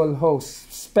susceptible host,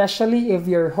 especially if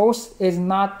your host is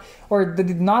not or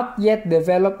did not yet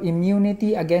develop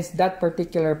immunity against that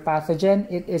particular pathogen.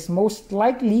 It is most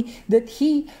likely that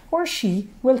he or she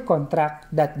will contract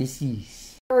that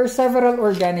disease. There are several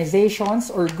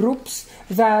organizations or groups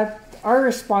that are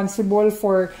responsible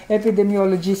for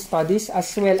epidemiology studies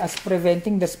as well as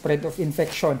preventing the spread of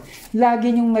infection.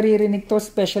 Lagi niyong naririnig to,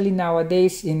 especially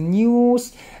nowadays in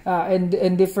news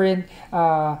and different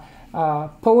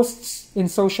posts in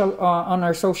on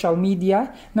our social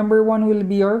media. Number one will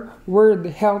be your World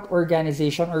Health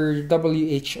Organization, or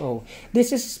WHO.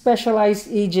 This is a specialized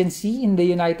agency in the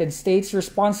United States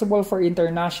responsible for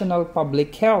international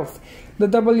public health.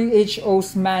 The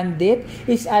WHO's mandate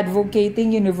is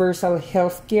advocating universal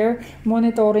health care,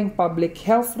 monitoring public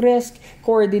health risk,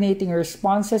 coordinating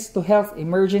responses to health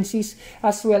emergencies,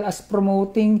 as well as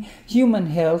promoting human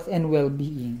health and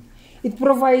well-being. It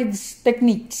provides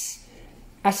techniques,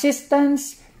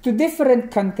 assistance to different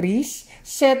countries,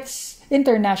 sets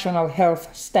international health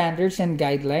standards and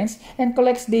guidelines, and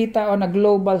collects data on a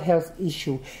global health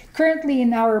issue. Currently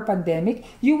in our pandemic,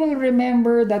 you will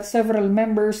remember that several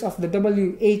members of the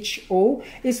WHO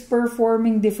is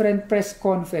performing different press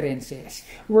conferences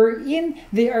wherein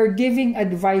they are giving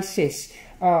advices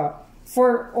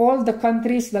for all the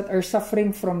countries that are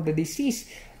suffering from the disease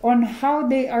on how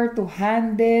they are to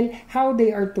handle, how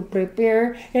they are to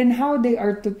prepare, and how they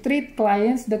are to treat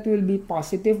clients that will be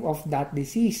positive of that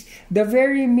disease. The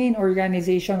very main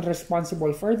organization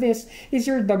responsible for this is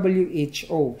your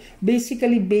WHO,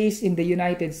 basically based in the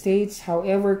United States,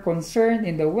 however concerned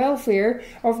in the welfare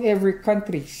of every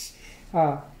country's,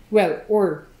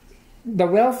 or the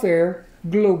welfare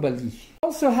globally.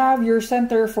 Also have your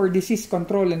Center for Disease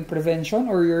Control and Prevention,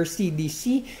 or your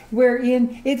CDC,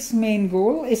 wherein its main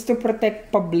goal is to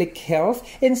protect public health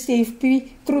and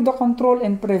safety through the control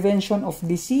and prevention of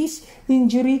disease,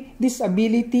 injury,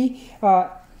 disability,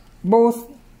 both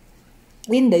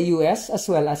in the US as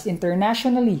well as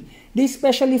internationally. They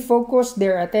specially focus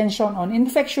their attention on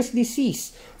infectious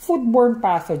disease, foodborne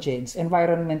pathogens,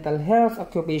 environmental health,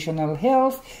 occupational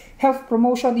health, health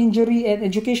promotion, injury, and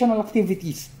educational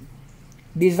activities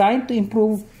designed to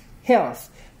improve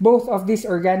health. Both of these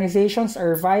organizations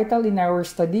are vital in our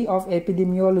study of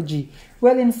epidemiology.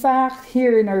 Well, in fact,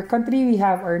 here in our country, we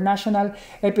have our National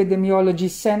Epidemiology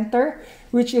Center,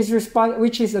 which is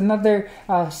another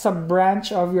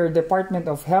sub-branch of your Department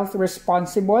of Health,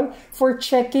 responsible for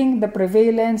checking the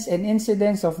prevalence and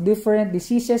incidence of different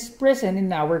diseases present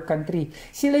in our country.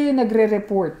 Sila yung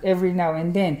nagre-report every now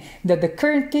and then that the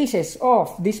current cases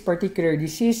of this particular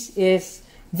disease is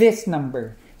this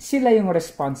number. Sila yung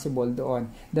responsible doon,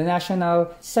 the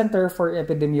National Center for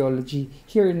Epidemiology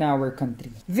here in our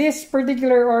country. This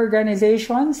particular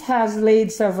organization has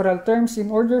laid several terms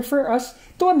in order for us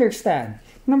to understand.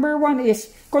 Number one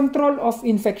is control of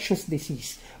infectious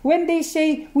disease. When they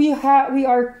say we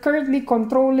are currently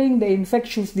controlling the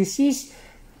infectious disease,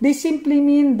 they simply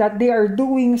mean that they are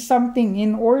doing something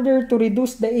in order to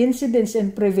reduce the incidence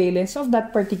and prevalence of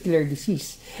that particular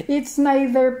disease. It's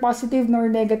neither positive nor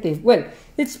negative. Well,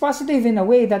 it's positive in a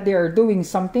way that they are doing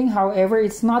something. However,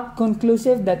 it's not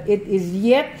conclusive that it is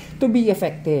yet to be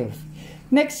effective.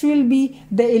 Next will be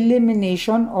the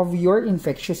elimination of your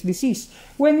infectious disease.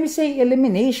 When we say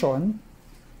elimination,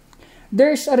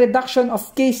 there's a reduction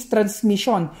of case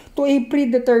transmission to a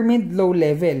predetermined low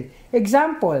level.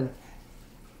 Example,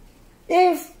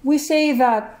 if we say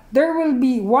that there will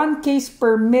be 1 case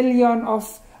per million of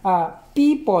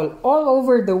people all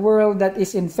over the world that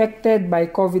is infected by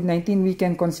COVID-19, we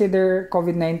can consider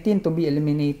COVID-19 to be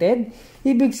eliminated.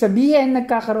 Ibig sabihin,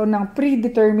 nagkakaroon ng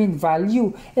predetermined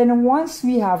value. And once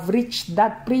we have reached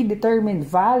that predetermined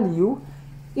value,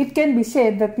 it can be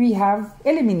said that we have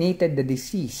eliminated the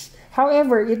disease.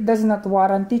 However, it does not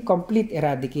warranty complete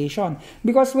eradication.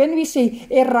 Because when we say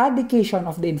eradication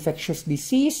of the infectious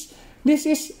disease, this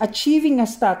is achieving a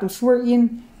status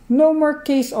wherein no more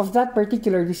case of that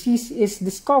particular disease is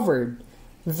discovered.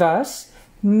 Thus,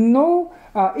 no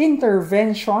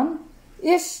intervention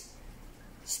is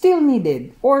still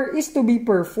needed or is to be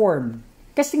performed.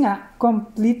 Kasi nga,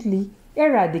 completely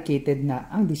eradicated na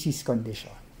ang disease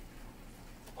condition.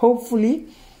 Hopefully,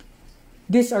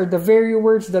 these are the very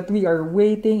words that we are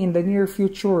waiting in the near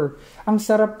future. Ang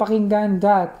sarap pakinggan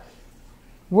that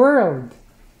world,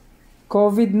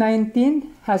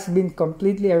 COVID-19 has been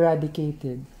completely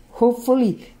eradicated.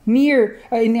 Hopefully,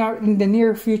 in the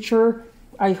near future,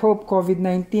 I hope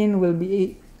COVID-19 will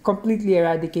be completely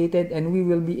eradicated and we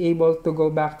will be able to go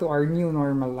back to our new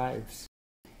normal lives.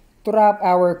 To wrap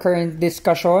our current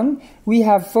discussion, we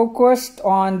have focused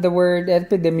on the word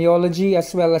epidemiology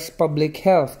as well as public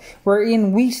health,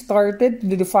 wherein we started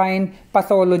to define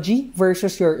pathology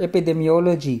versus your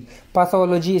epidemiology.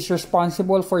 Pathology is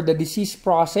responsible for the disease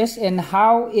process and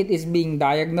how it is being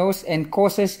diagnosed and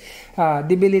causes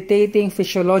debilitating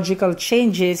physiological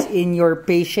changes in your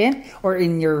patient or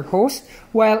in your host,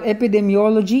 while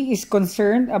epidemiology is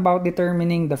concerned about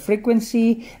determining the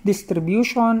frequency,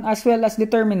 distribution, as well as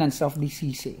determinants of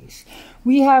diseases.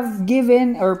 We have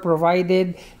given or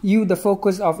provided you the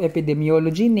focus of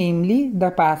epidemiology, namely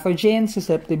the pathogen,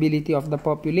 susceptibility of the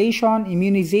population,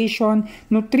 immunization,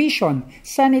 nutrition,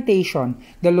 sanitation,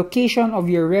 the location of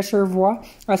your reservoir,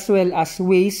 as well as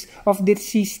ways of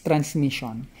disease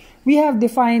transmission. We have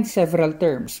defined several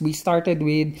terms. We started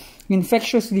with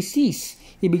infectious disease.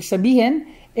 Ibig sabihin,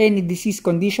 any disease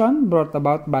condition brought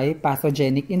about by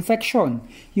pathogenic infection.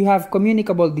 You have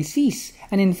communicable disease,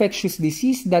 an infectious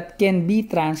disease that can be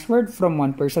transferred from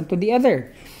one person to the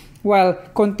other. While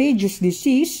contagious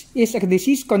disease is a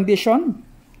disease condition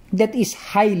that is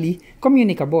highly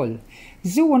communicable.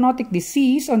 Zoonotic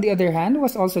disease, on the other hand,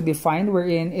 was also defined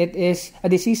wherein it is a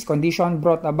disease condition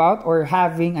brought about or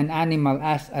having an animal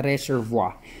as a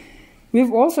reservoir.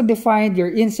 We've also defined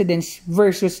your incidence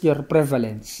versus your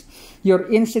prevalence. Your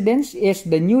incidence is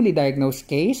the newly diagnosed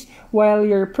case, while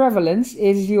your prevalence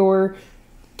is your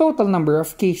total number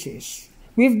of cases.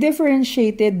 We've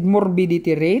differentiated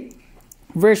morbidity rate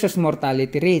versus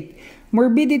mortality rate.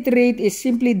 Morbidity rate is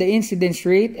simply the incidence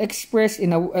rate expressed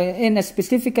in a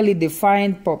specifically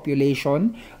defined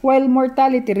population, while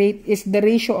mortality rate is the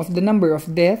ratio of the number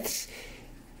of deaths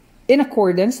in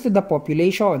accordance to the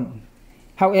population.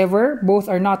 However, both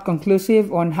are not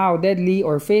conclusive on how deadly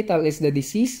or fatal is the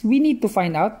disease. We need to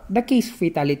find out the case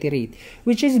fatality rate,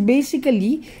 which is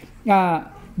basically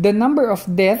the number of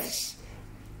deaths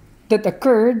that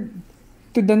occurred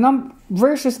to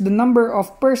versus the number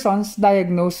of persons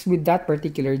diagnosed with that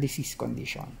particular disease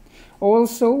condition.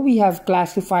 Also, we have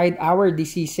classified our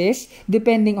diseases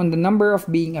depending on the number of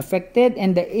being affected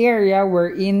and the area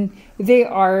wherein they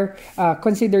are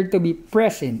considered to be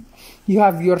present. You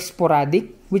have your sporadic,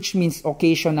 which means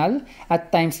occasional.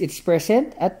 At times it's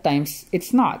present, at times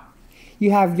it's not.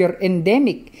 You have your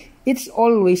endemic. It's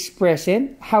always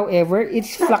present, however,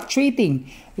 it's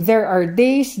fluctuating. There are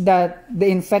days that the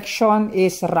infection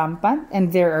is rampant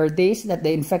and there are days that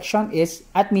the infection is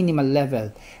at minimal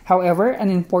level. However,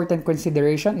 an important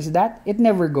consideration is that it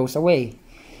never goes away.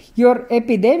 Your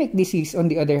epidemic disease, on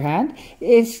the other hand,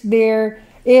 is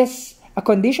a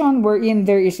condition wherein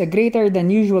there is a greater than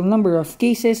usual number of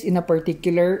cases in a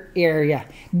particular area.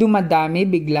 Dumadami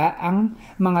bigla ang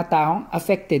mga taong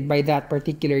affected by that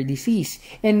particular disease.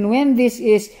 And when this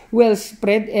is well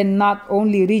spread and not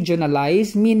only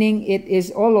regionalized, meaning it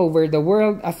is all over the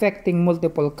world affecting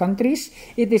multiple countries,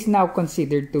 it is now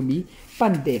considered to be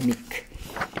pandemic.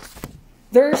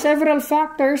 There are several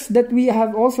factors that we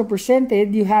have also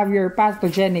presented. You have your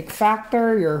pathogenic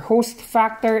factor, your host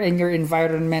factor, and your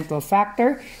environmental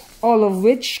factor, all of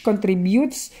which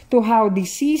contributes to how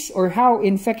disease or how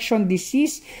infection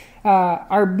disease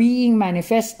are being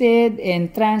manifested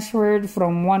and transferred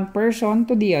from one person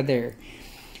to the other.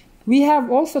 We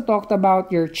have also talked about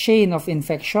your chain of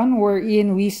infection,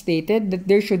 wherein we stated that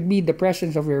there should be the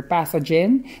presence of your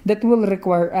pathogen that will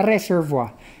require a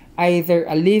reservoir, either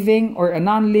a living or a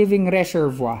non-living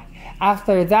reservoir.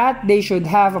 After that, they should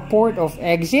have a port of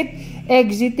exit,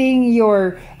 exiting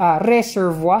your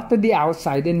reservoir to the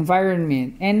outside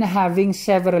environment, and having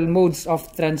several modes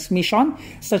of transmission,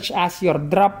 such as your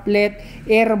droplet,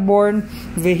 airborne,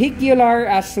 vehicular,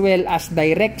 as well as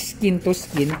direct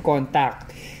skin-to-skin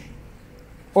contact,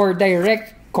 or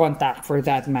direct contact for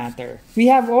that matter. We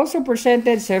have also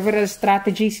presented several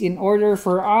strategies in order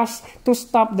for us to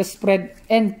stop the spread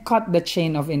and cut the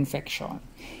chain of infection.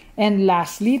 And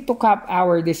lastly, to cap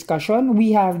our discussion,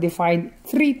 we have defined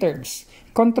three terms.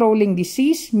 Controlling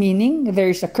disease, meaning there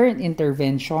is a current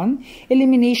intervention.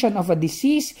 Elimination of a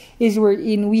disease is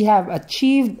wherein we have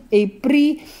achieved a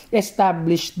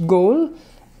pre-established goal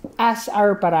as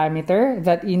our parameter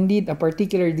that indeed a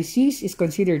particular disease is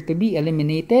considered to be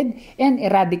eliminated, and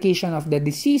eradication of the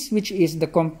disease, which is the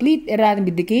complete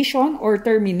eradication or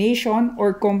termination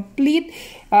or complete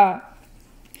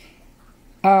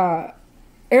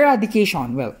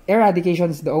eradication. Well,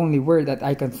 eradication is the only word that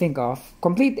I can think of.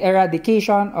 Complete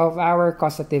eradication of our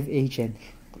causative agent,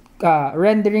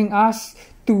 rendering us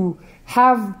to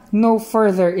have no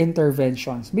further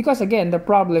interventions because again the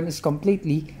problem is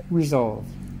completely resolved.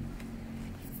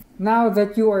 Now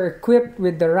that you are equipped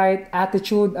with the right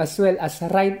attitude as well as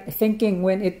right thinking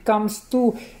when it comes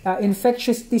to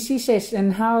infectious diseases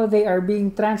and how they are being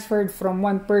transferred from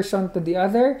one person to the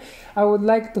other, I would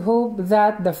like to hope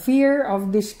that the fear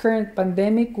of this current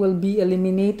pandemic will be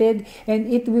eliminated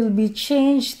and it will be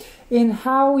changed in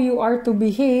how you are to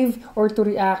behave or to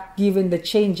react given the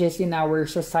changes in our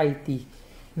society.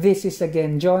 This is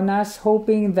again Jonas,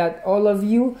 hoping that all of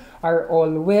you are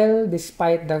all well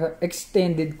despite the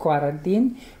extended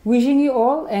quarantine. Wishing you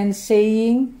all and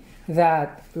saying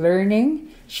that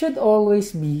learning should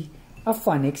always be a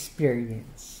fun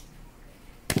experience.